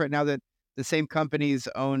lot different now that the same companies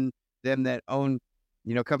own them that own,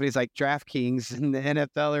 companies like DraftKings and the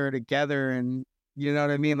NFL are together, and you know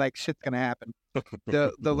what I mean? Like, shit's going to happen.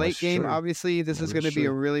 The late game, obviously, this is going to be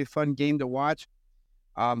a really fun game to watch.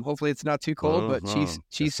 Hopefully it's not too cold, but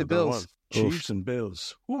Chiefs and Bills. Chiefs and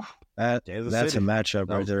Bills. That's a matchup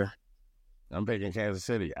right there. I'm picking Kansas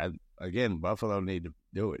City. Again, Buffalo need to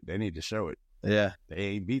do it. They need to show it. Yeah. They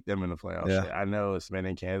ain't beat them in the playoffs. Yeah. I know it's been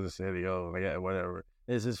in Kansas City. Oh, yeah, whatever.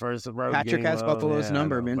 It's his first road Patrick game. has Buffalo's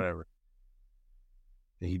number, man. Whatever.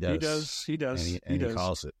 He does. He does. And he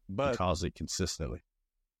calls it. But he calls it consistently.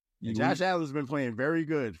 And Josh Allen's been playing very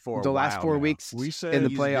good for the a last while 4 now. weeks We say in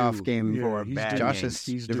the playoff game for a bad Josh game.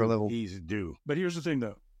 is different level. He's due. But here's the thing,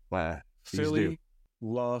 though. Philly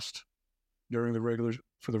lost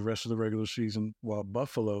for the rest of the regular season, while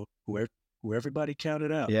Buffalo, who everybody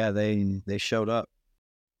counted out. Yeah, they showed up.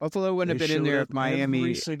 Buffalo wouldn't have been in there if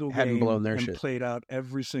Miami hadn't blown their shit. Played out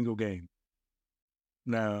every single game.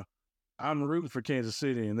 Now, I'm rooting for Kansas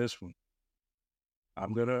City in this one.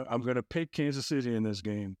 I'm gonna pick Kansas City in this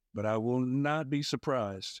game, but I will not be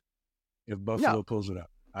surprised if Buffalo pulls it out.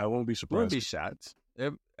 I won't be surprised. Won't be shots.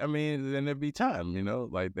 Then it'd be time.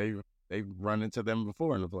 Like they've run into them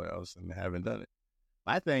before in the playoffs and haven't done it.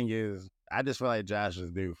 My thing is, I just feel like Josh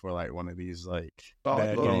is due for like one of these like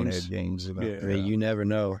bad games. Yeah. I mean, you never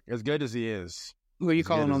know. As good as he is, who are you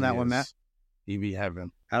calling on that one, Matt? He be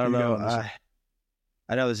having. I don't know.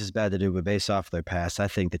 I know this is bad to do, but based off their past, I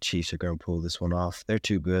think the Chiefs are going to pull this one off. They're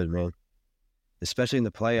too good, man. Especially in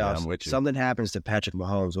the playoffs. Yeah, something happens to Patrick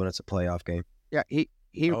Mahomes when it's a playoff game. Yeah,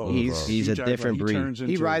 he's a different breed.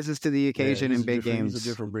 He rises to the occasion in big games. He's a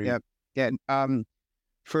different breed. Yep. Yeah.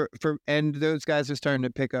 And those guys are starting to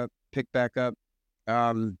pick back up.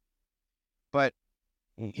 But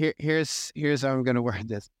here's how I'm going to word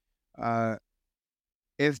this.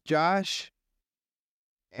 If Josh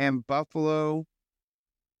and Buffalo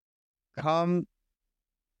come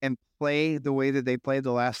and play the way that they played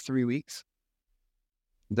the last 3 weeks,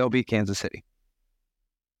 they'll beat Kansas City.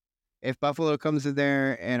 If Buffalo comes in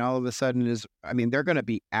there and all of a sudden they're going to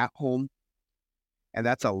be at home, and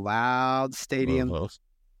that's a loud stadium.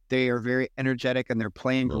 They are very energetic, and they're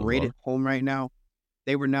playing great at home right now.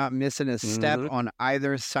 They were not missing a step on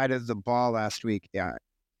either side of the ball last week. Yeah.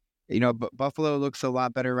 But Buffalo looks a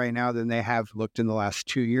lot better right now than they have looked in the last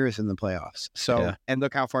 2 years in the playoffs. So, and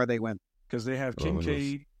look how far they went. Because they have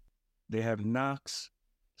Kincaid, they have Knox,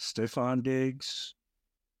 Stephon Diggs,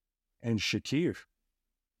 and Shakir.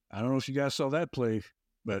 I don't know if you guys saw that play,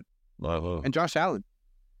 but and Josh Allen.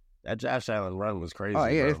 That Josh Allen run was crazy. Oh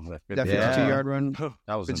yeah, that 52-yard run.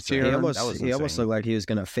 That was insane. He almost looked like he was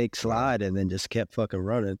gonna fake slide and then just kept fucking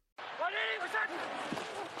running.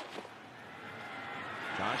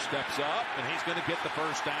 Josh steps up, and he's going to get the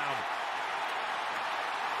first down.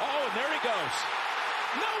 Oh, and there he goes.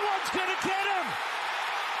 No one's going to get him.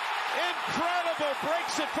 Incredible.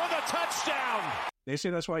 Breaks it for the touchdown. They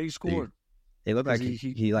say that's why he scored. It looked like he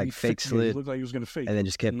fake slid. He looked like he was going to fake. And then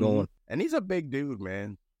just kept going. And he's a big dude,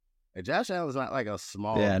 man. And Josh Allen's not like a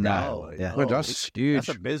small guy. Well, Josh is huge.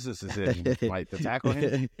 That's a business decision. Like, to tackle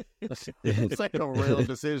him, it's like a real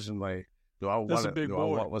decision. Like, do I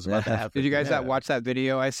want what's about to happen? Did you guys watch that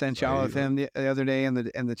video I sent y'all of him the other day in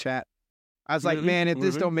the chat? I was like, man, if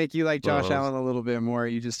this don't make you like Josh Allen a little bit more,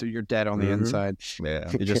 you're dead on the inside. Yeah,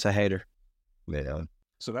 you're just a hater. Yeah.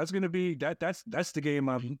 So that's going to be that's the game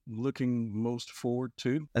I'm looking most forward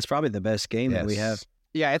to. That's probably the best game that we have.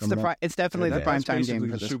 Yeah, it's definitely the prime time game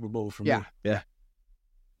for the Super Bowl for me. Yeah.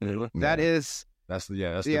 That is. That's the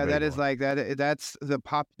that is like that. That's the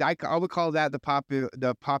pop. I would call that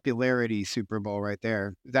the popularity Super Bowl right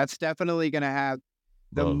there. That's definitely going to have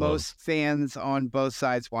the most fans on both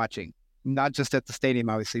sides watching, not just at the stadium,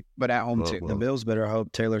 obviously, but at home too. The Bills better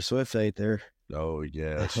hope Taylor Swift ain't there. Oh,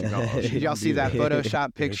 yeah. Did y'all see that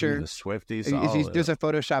Photoshop picture? The Swifties. There's a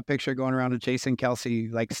Photoshop picture going around of Jason Kelsey,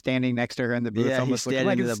 like standing next to her in the booth, almost he's looking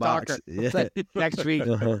like standing in a the stalker. box. Yeah. Next week,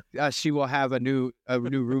 she will have a new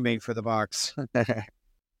roommate for the box.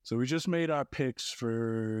 So we just made our picks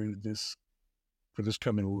for this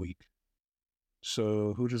coming week.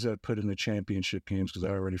 So who does that put in the championship games? Because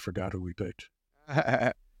I already forgot who we picked.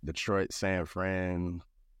 Detroit, San Fran,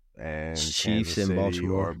 and Chiefs Kansas and City,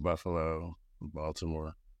 Baltimore. or Buffalo,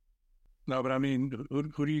 Baltimore. No, but I mean,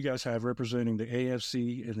 who do you guys have representing the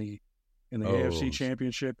AFC in the AFC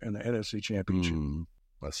Championship and the NFC Championship?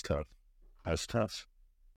 That's tough. That's tough.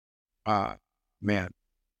 Man.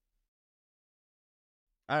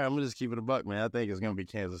 All right, I'm going to just keep it a buck, man. I think it's going to be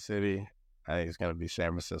Kansas City. I think it's going to be San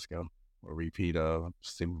Francisco. A repeat of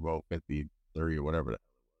Super Bowl 53 or whatever that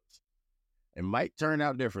was. It might turn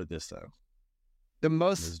out different this time. The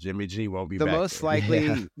most Jimmy G won't be the back most there.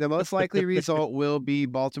 likely the most likely result will be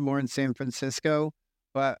Baltimore and San Francisco,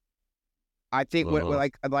 but I think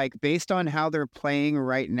like based on how they're playing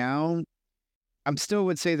right now, I'm still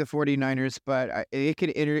would say the 49ers, but it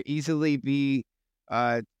could easily be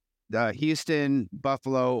Houston,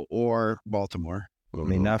 Buffalo, or Baltimore. I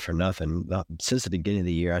mean, not for nothing. Since the beginning of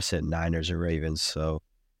the year, I said Niners or Ravens, so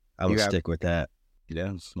I would stick with that.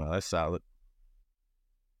 Yeah, that's solid.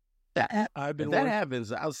 If that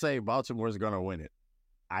happens, I'll say Baltimore's going to win it.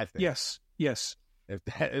 I think. Yes. If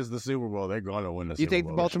that is the Super Bowl, they're going to win the Super Bowl. You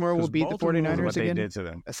think Baltimore will beat the 49ers what again? They did to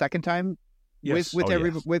them. A second time? Yes. With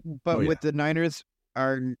the Niners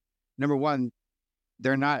are, number one,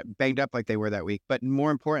 they're not banged up like they were that week. But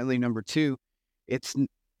more importantly, number two, it's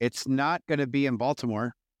not going to be in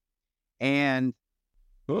Baltimore. And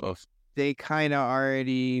they kind of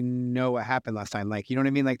already know what happened last time. Like, you know what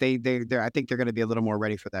I mean? Like I think they're going to be a little more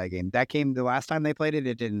ready for that game. That game, the last time they played it,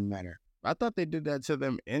 it didn't matter. I thought they did that to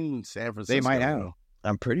them in San Francisco. They might have.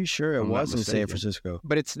 I'm pretty sure it was in San Francisco.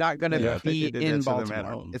 But it's not going to be in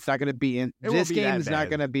Baltimore. It's not going to be in. This game is not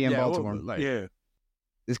going to be in Baltimore.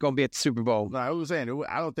 It's going to be at the Super Bowl. No, I was saying,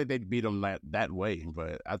 I don't think they'd beat them that way,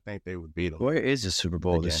 but I think they would beat them. Where is the Super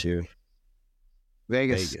Bowl this year?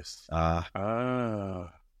 Vegas. So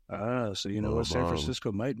you know what? San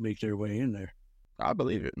Francisco might make their way in there. I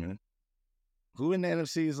believe it, man. Who in the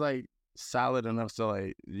NFC is like solid enough so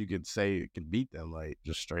like you could say it could beat them, like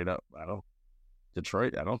just straight up?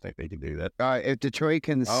 Detroit, I don't think they could do that. If Detroit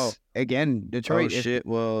can Detroit. Shit.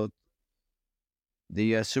 Well,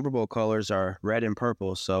 the Super Bowl colors are red and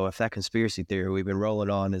purple. So if that conspiracy theory we've been rolling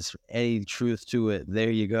on is any truth to it,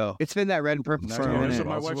 there you go. It's been that red and purple for a minute. That's what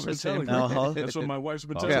my wife's been telling me. That's what my wife's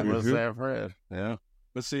been telling me. Yeah.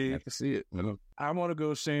 But see, I can see it. I want to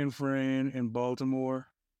go San Fran and Baltimore,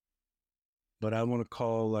 but I want to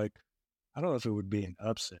call I don't know if it would be an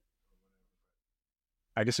upset.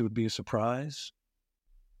 I guess it would be a surprise.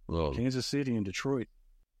 Well, Kansas City and Detroit.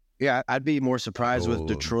 Yeah, I'd be more surprised with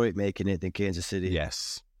Detroit making it than Kansas City.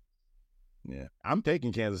 Yes. Yeah, I'm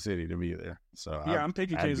taking Kansas City to be there. So I'm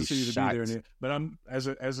taking Kansas City to be there. But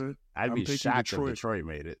I'd be shocked if Detroit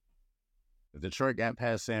made it. If Detroit got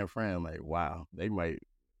past San Fran, like wow, they might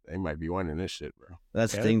be winning this shit, bro.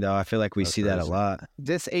 That's the thing, though. I feel like we see that a lot.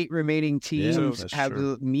 This 8 remaining teams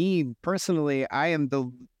me personally, I am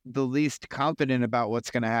the least confident about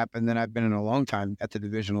what's going to happen than I've been in a long time at the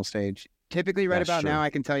divisional stage. Typically, right about now, I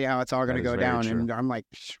can tell you how it's all going to go down, and I'm like,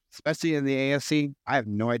 especially in the AFC, I have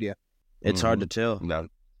no idea. It's hard to tell. No.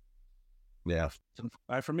 Yeah.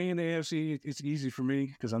 For me in the AFC, it's easy for me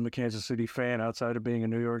because I'm a Kansas City fan outside of being a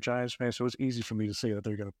New York Giants fan, so it's easy for me to say that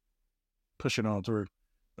they're going to push it on through.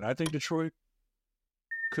 But I think Detroit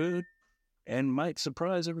could and might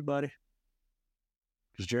surprise everybody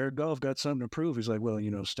because Jared Goff got something to prove. He's like, well,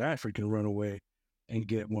 Stafford can run away and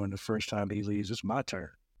get one the first time he leaves. It's my turn.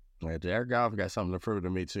 Yeah, Jared Goff got something to prove to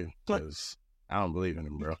me, too, because I don't believe in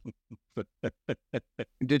him, bro.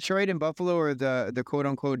 Detroit and Buffalo are the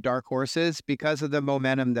quote-unquote dark horses because of the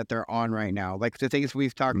momentum that they're on right now. Like the things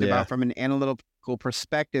we've talked about from an analytical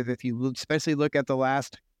perspective, if you especially look at the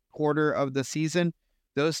last quarter of the season,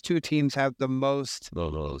 those two teams have the most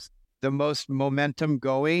momentum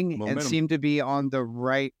going and seem to be on the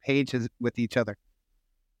right pages with each other.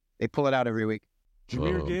 They pull it out every week.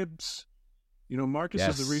 Jameer Gibbs, Marcus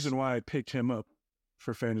is the reason why I picked him up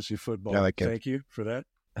for fantasy football. Thank you for that.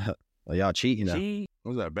 Well, y'all cheating now.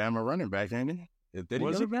 Was that Bama running back, ain't he? Did he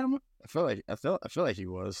go to Bama? I feel like he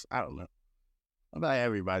was. I don't know. I thought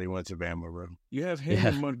everybody went to Bama, bro. You have him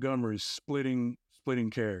and Montgomery splitting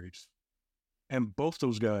carries, and both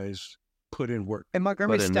those guys put in work. And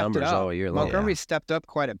Montgomery stepped it up. All year long. Montgomery stepped up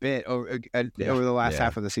quite a bit over the last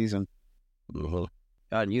half of the season.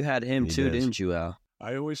 And you had him too, didn't you, Al?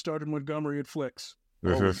 I always started Montgomery at flex.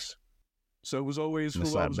 Always. So it was always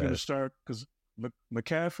who I was going to start because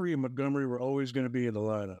McCaffrey and Montgomery were always going to be in the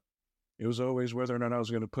lineup. It was always whether or not I was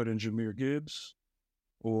going to put in Jahmyr Gibbs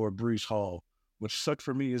or Breece Hall. Which sucked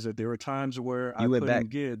for me is that there were times where I put in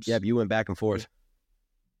Gibbs. Yeah, but you went back and forth.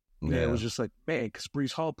 Yeah, it was just like, man, because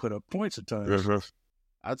Breece Hall put up points at times.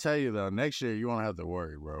 I'll tell you, though, next year you won't have to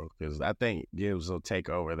worry, bro, because I think Gibbs will take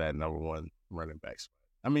over that number one running back spot.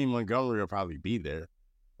 I mean, Montgomery will probably be there,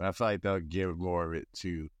 but I feel like they'll give more of it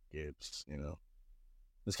to Gibbs, you know.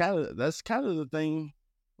 That's kind of the thing,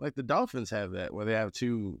 like the Dolphins have that, where they have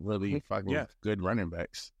two really fucking good running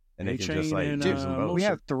backs. And they can just like use them both. We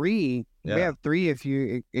have three. Yeah. We have three if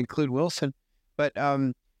you include Wilson. But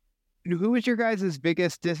who was your guys'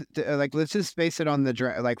 biggest? Let's just base it on the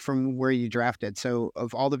draft, from where you drafted. So,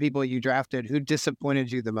 of all the people you drafted, who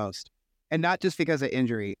disappointed you the most? And not just because of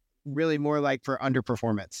injury, really more like for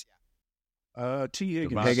underperformance. T.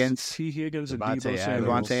 Higgins. T. Higgins and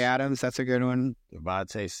Devontae Adams. That's a good one.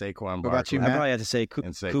 Devontae, Saquon Barkley. What about you, Matt? I probably have to say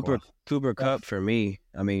Cooper Kupp for me.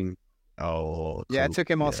 I mean. Oh, yeah, it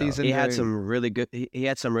took him all season. He had some really good. He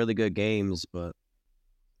had some really good games, but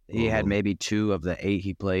he had maybe 2 of the 8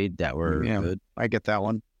 he played that were good. I get that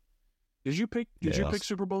one. Did you pick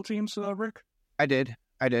Super Bowl teams, Rick? I did.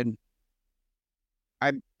 I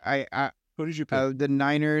who did you pick? The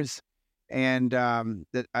Niners and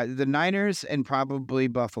the Niners and probably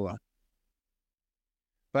Buffalo.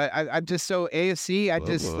 But I'm just so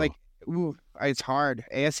AFC. Ooh, it's hard.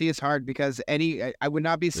 AFC is hard because I would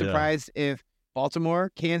not be surprised if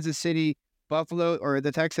Baltimore, Kansas City, Buffalo, or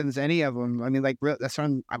the Texans, any of them. I mean, that's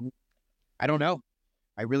what I don't know.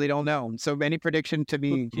 I really don't know. So any prediction to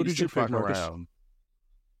me? Who did you pick, Marcus?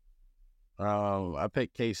 I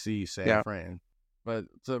picked KC, San Fran. But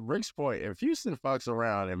to Rick's point, if Houston fucks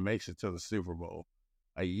around and makes it to the Super Bowl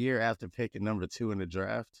a year after picking number 2 in the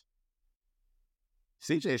draft,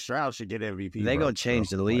 CJ Stroud should get MVP. They're going to change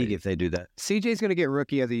the league if they do that. CJ's going to get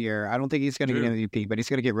Rookie of the Year. I don't think he's going to get MVP, but he's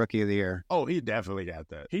going to get Rookie of the Year. Oh, he definitely got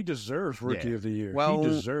that. He deserves Rookie of the Year. Well, he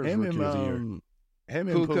deserves Rookie of the Year. Him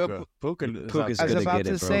and Puka. Puka's I was about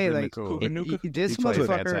to say, this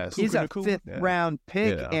motherfucker, he's a 5th round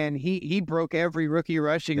pick, and he broke every rookie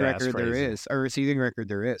rushing record there is, or receiving record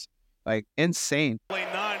there is. Insane. Play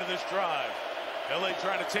 9 of this drive. LA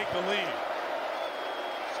trying to take the lead.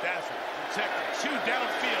 Stafford protected, 2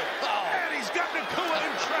 downfield. And he's got Nakua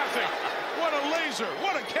in traffic. What a laser.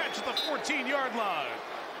 What a catch at the 14-yard line.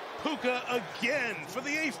 Puka again for the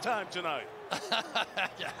 8th time tonight.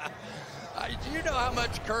 Do you know how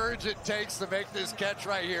much courage it takes to make this catch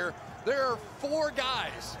right here? There are 4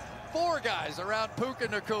 guys around Puka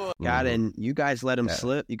Nakua. God, and you guys let him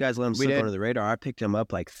slip. You guys let him slip under the radar. I picked him up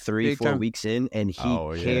 3-4 weeks in, and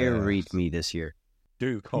he carried me this year.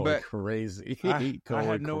 Dude, crazy. I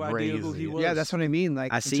had no idea who he was. Yeah, that's what I mean.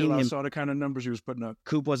 I saw the kind of numbers he was putting up.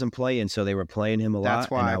 Coop wasn't playing, so they were playing him a lot. That's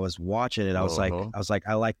why. And I was watching it. I was like,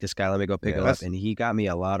 I like this guy. Let me go pick him up. And he got me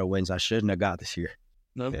a lot of wins I shouldn't have got this year.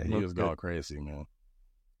 He was going crazy, man.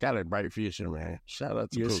 Got a bright future, man. Shout out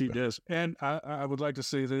to Yes, Puka. he does. And I would like to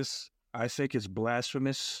say this. I think it's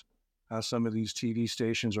blasphemous how some of these TV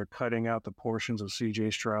stations are cutting out the portions of C.J.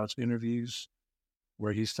 Stroud's interviews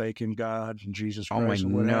where he's thanking God and Jesus Christ.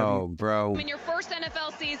 Bro. In your first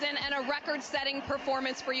NFL season and a record-setting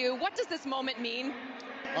performance for you, what does this moment mean?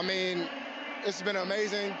 I mean, it's been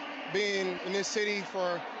amazing being in this city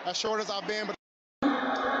for as short as I've been. But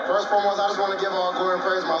first and foremost, I just want to give all glory and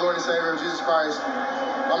praise to my Lord and Savior, Jesus Christ.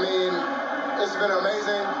 I mean, it's been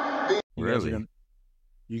amazing.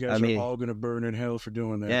 You guys are all going to burn in hell for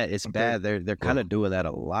doing that. Yeah, it's bad. They're kind of doing that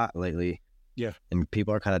a lot lately. Yeah. And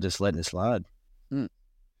people are kind of just letting it slide.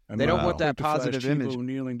 They don't want that positive image.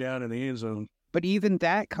 Kneeling down in the end zone. But even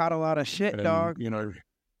that caught a lot of shit, dog. You know.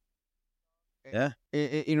 Yeah.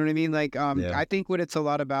 You know what I mean? I think what it's a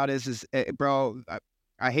lot about is bro,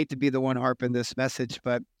 I hate to be the one harping this message,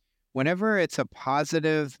 but whenever it's a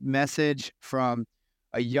positive message from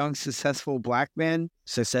a young, successful black man.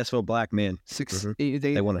 They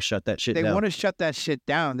want to shut that shit down. They want to shut that shit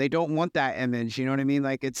down. They don't want that image. You know what I mean?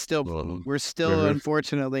 It's still, we're still,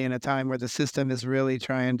 unfortunately, in a time where the system is really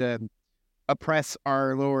trying to oppress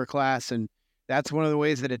our lower class. And that's one of the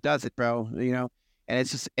ways that it does it, bro. And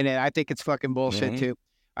it's just, I think it's fucking bullshit too.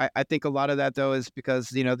 I think a lot of that, though, is because,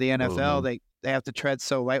 the NFL, they have to tread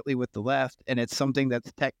so lightly with the left. And it's something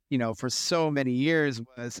that's, for so many years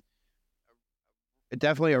was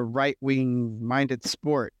definitely a right-wing minded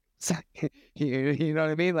sport. You know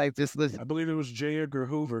what I mean? Just listen. I believe it was J. Edgar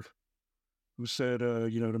Hoover who said,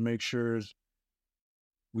 to make sure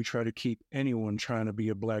we try to keep anyone trying to be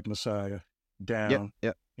a black messiah down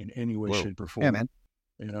in any way, shape, or form. Yeah, man.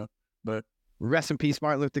 But rest in peace,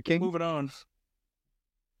 Martin Luther King. Moving on.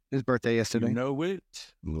 His birthday yesterday. You know it.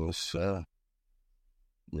 Yes, sir.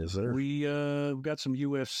 Yes, sir. We got some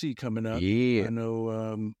UFC coming up. Yeah. I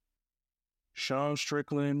know Sean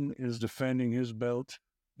Strickland is defending his belt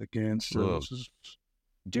against Duplessis.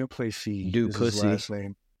 Do is pussy. His last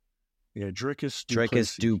name. Yeah,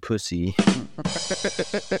 Drickus do pussy.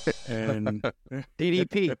 And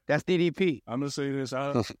DDP. That's DDP. I'm gonna say this.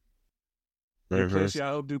 I hope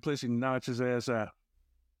Duplessis knocks his ass out.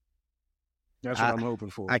 That's what I'm hoping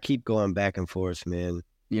for. I keep going back and forth, man.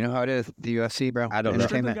 You know how it is, the UFC, bro. I don't know.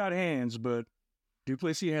 Strickland got hands, but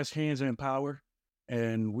Duplessis has hands and power.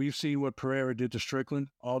 And we've seen what Pereira did to Strickland.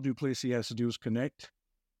 All Duplessis has to do is connect.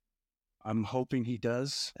 I'm hoping he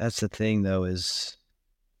does. That's the thing, though, is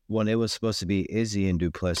when it was supposed to be Izzy and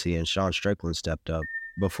Duplessis and Sean Strickland stepped up,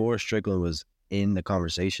 before Strickland was in the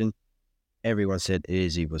conversation, everyone said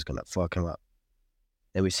Izzy was going to fuck him up.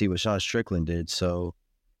 And we see what Sean Strickland did. So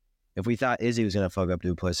if we thought Izzy was going to fuck up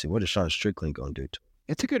Duplessis, what is Sean Strickland going to do to him?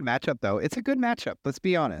 It's a good matchup, though. It's a good matchup. Let's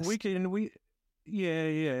be honest.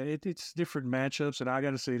 It's different matchups. And I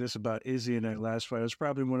got to say this about Izzy in that last fight. It was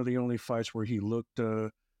probably one of the only fights where he looked,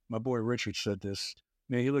 my boy Richard said this,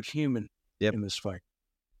 man, he looked human in this fight.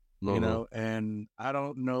 And I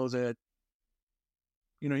don't know that,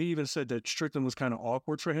 he even said that Strickland was kind of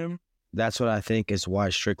awkward for him. That's what I think is why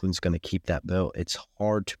Strickland's going to keep that belt. It's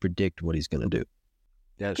hard to predict what he's going to do.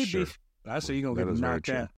 That's true. I say you're going to get knocked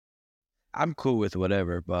out. I'm cool with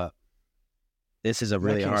whatever, but this is a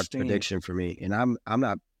really hard prediction for me. And I'm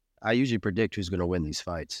not, I usually predict who's going to win these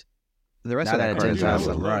fights. The rest of that card is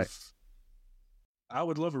right. I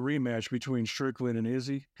would love a rematch between Strickland and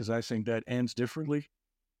Izzy because I think that ends differently.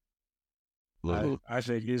 I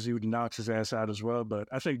think Izzy would knock his ass out as well, but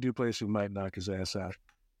I think Duplessis might knock his ass out.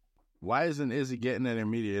 Why isn't Izzy getting that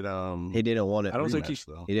immediate? He didn't want it. I don't think he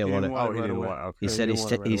didn't want it. He didn't want it. Okay. He said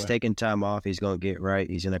he's taking time off. He's going to get right.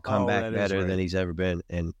 He's going to come back better than he's ever been.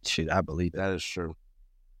 And shit, I believe that is true.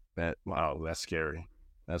 Wow, that's scary.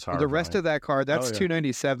 That's hard. The rest of that card, that's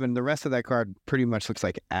 297. The rest of that card pretty much looks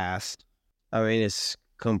like ass. I mean, it's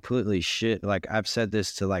completely shit. Like, I've said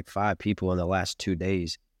this to like 5 people in the last 2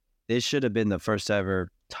 days. This should have been the first ever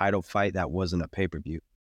title fight that wasn't a pay-per-view.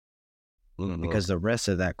 Because the rest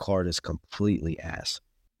of that card is completely ass.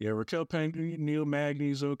 Yeah, Raquel Pang, Neil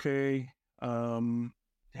Magny's okay. Damn,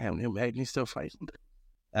 Neil Magny's still fighting.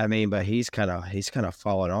 I mean, but he's kind of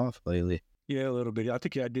fallen off lately. Yeah, a little bit. I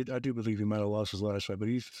think I do believe he might have lost his last fight, but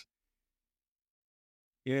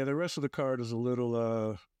the rest of the card is a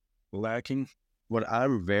little lacking. What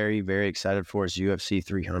I'm very, very excited for is UFC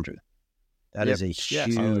 300. That is a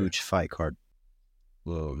huge fight card.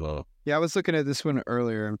 Whoa. Yeah, I was looking at this one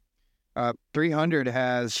earlier. 300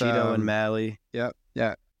 has Cheeto and Malley. Yeah.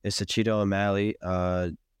 It's a Cheeto and Malley,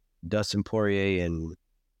 Dustin Poirier and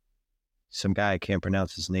some guy I can't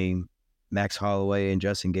pronounce his name, Max Holloway and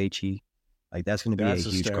Justin Gaethje. Like that's going to be a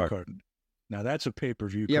huge card. Now that's a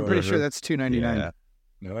pay-per-view. Yeah, I'm pretty sure that's $299. Yeah.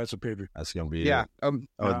 No, that's a pay-per-view. That's going to be that's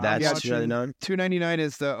 $299. $299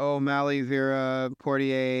 is the O'Malley, Vera,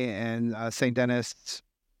 Portier, and St. Denis.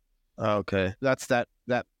 Oh, okay. That's that.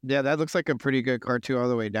 That looks like a pretty good card too, all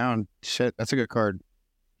the way down. Shit, that's a good card.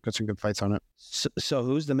 Got some good fights on it. So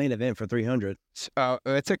who's the main event for 300?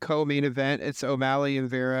 It's a co-main event. It's O'Malley and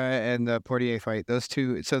Vera and the Portier fight. Those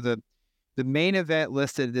two. So the main event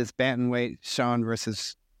listed is bantamweight Sean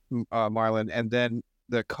versus Marlon, and then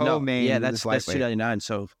the co-main. Yeah, that's $299.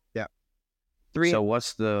 So yeah. So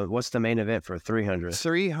what's the main event for 300?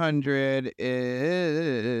 300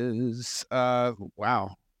 is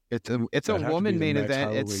wow. It's a woman main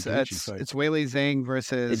event. It's Weili Zhang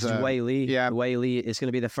versus. It's Weili. Yeah, Weili. It's going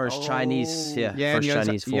to be the first Chinese. First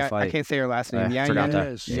Chinese full fight. I can't say her last name. I forgot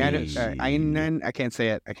that. I can't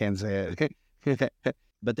say it.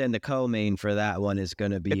 But then the co-main for that one is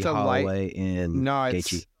going to be Holloway and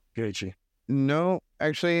Gaethje. No,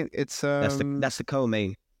 actually, it's that's the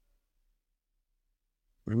co-main.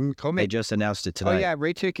 Co-main. They just announced it tonight. Oh yeah,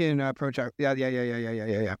 Raychick and Prochak.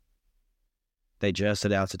 Yeah. They just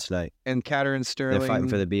announced it tonight. And Katarina Sterling. They're fighting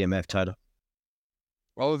for the BMF title.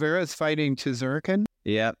 Oliveira is fighting Tazurkin.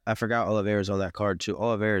 Yeah, I forgot Oliveira's on that card too.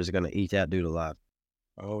 Oliveira is going to eat that dude alive.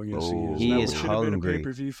 Oh, yes, he is. He is hungry. Been a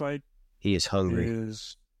pay-per-view fight. He is hungry.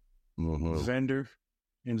 Is Vendor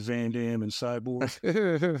and Van Damme and Cyborg.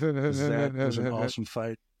 That was an awesome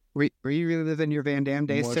fight. Were you really living your Van Damme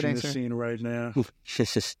days today, sir? Scene right now.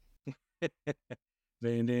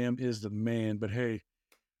 Van Damme is the man. But hey,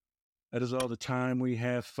 that is all the time we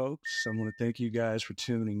have, folks. I want to thank you guys for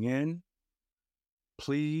tuning in.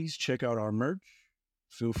 Please check out our merch.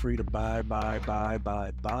 Feel free to buy.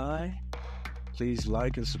 Please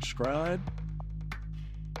like and subscribe.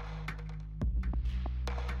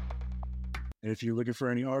 And if you're looking for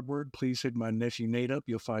any artwork, please hit my nephew Nate up.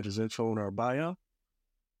 You'll find his info in our bio.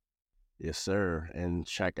 Yes, sir. And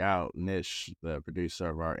check out Nish, the producer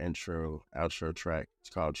of our outro track.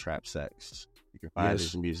 It's called Trap Sex. You can find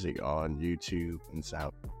his music on YouTube and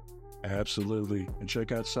South. Absolutely. And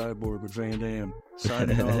check out Cyborg with Van Dam.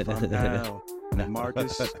 Signing off, I'm Al,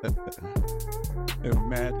 Marcus, and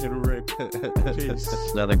Matt, and Rick.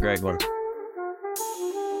 Peace. Another great one.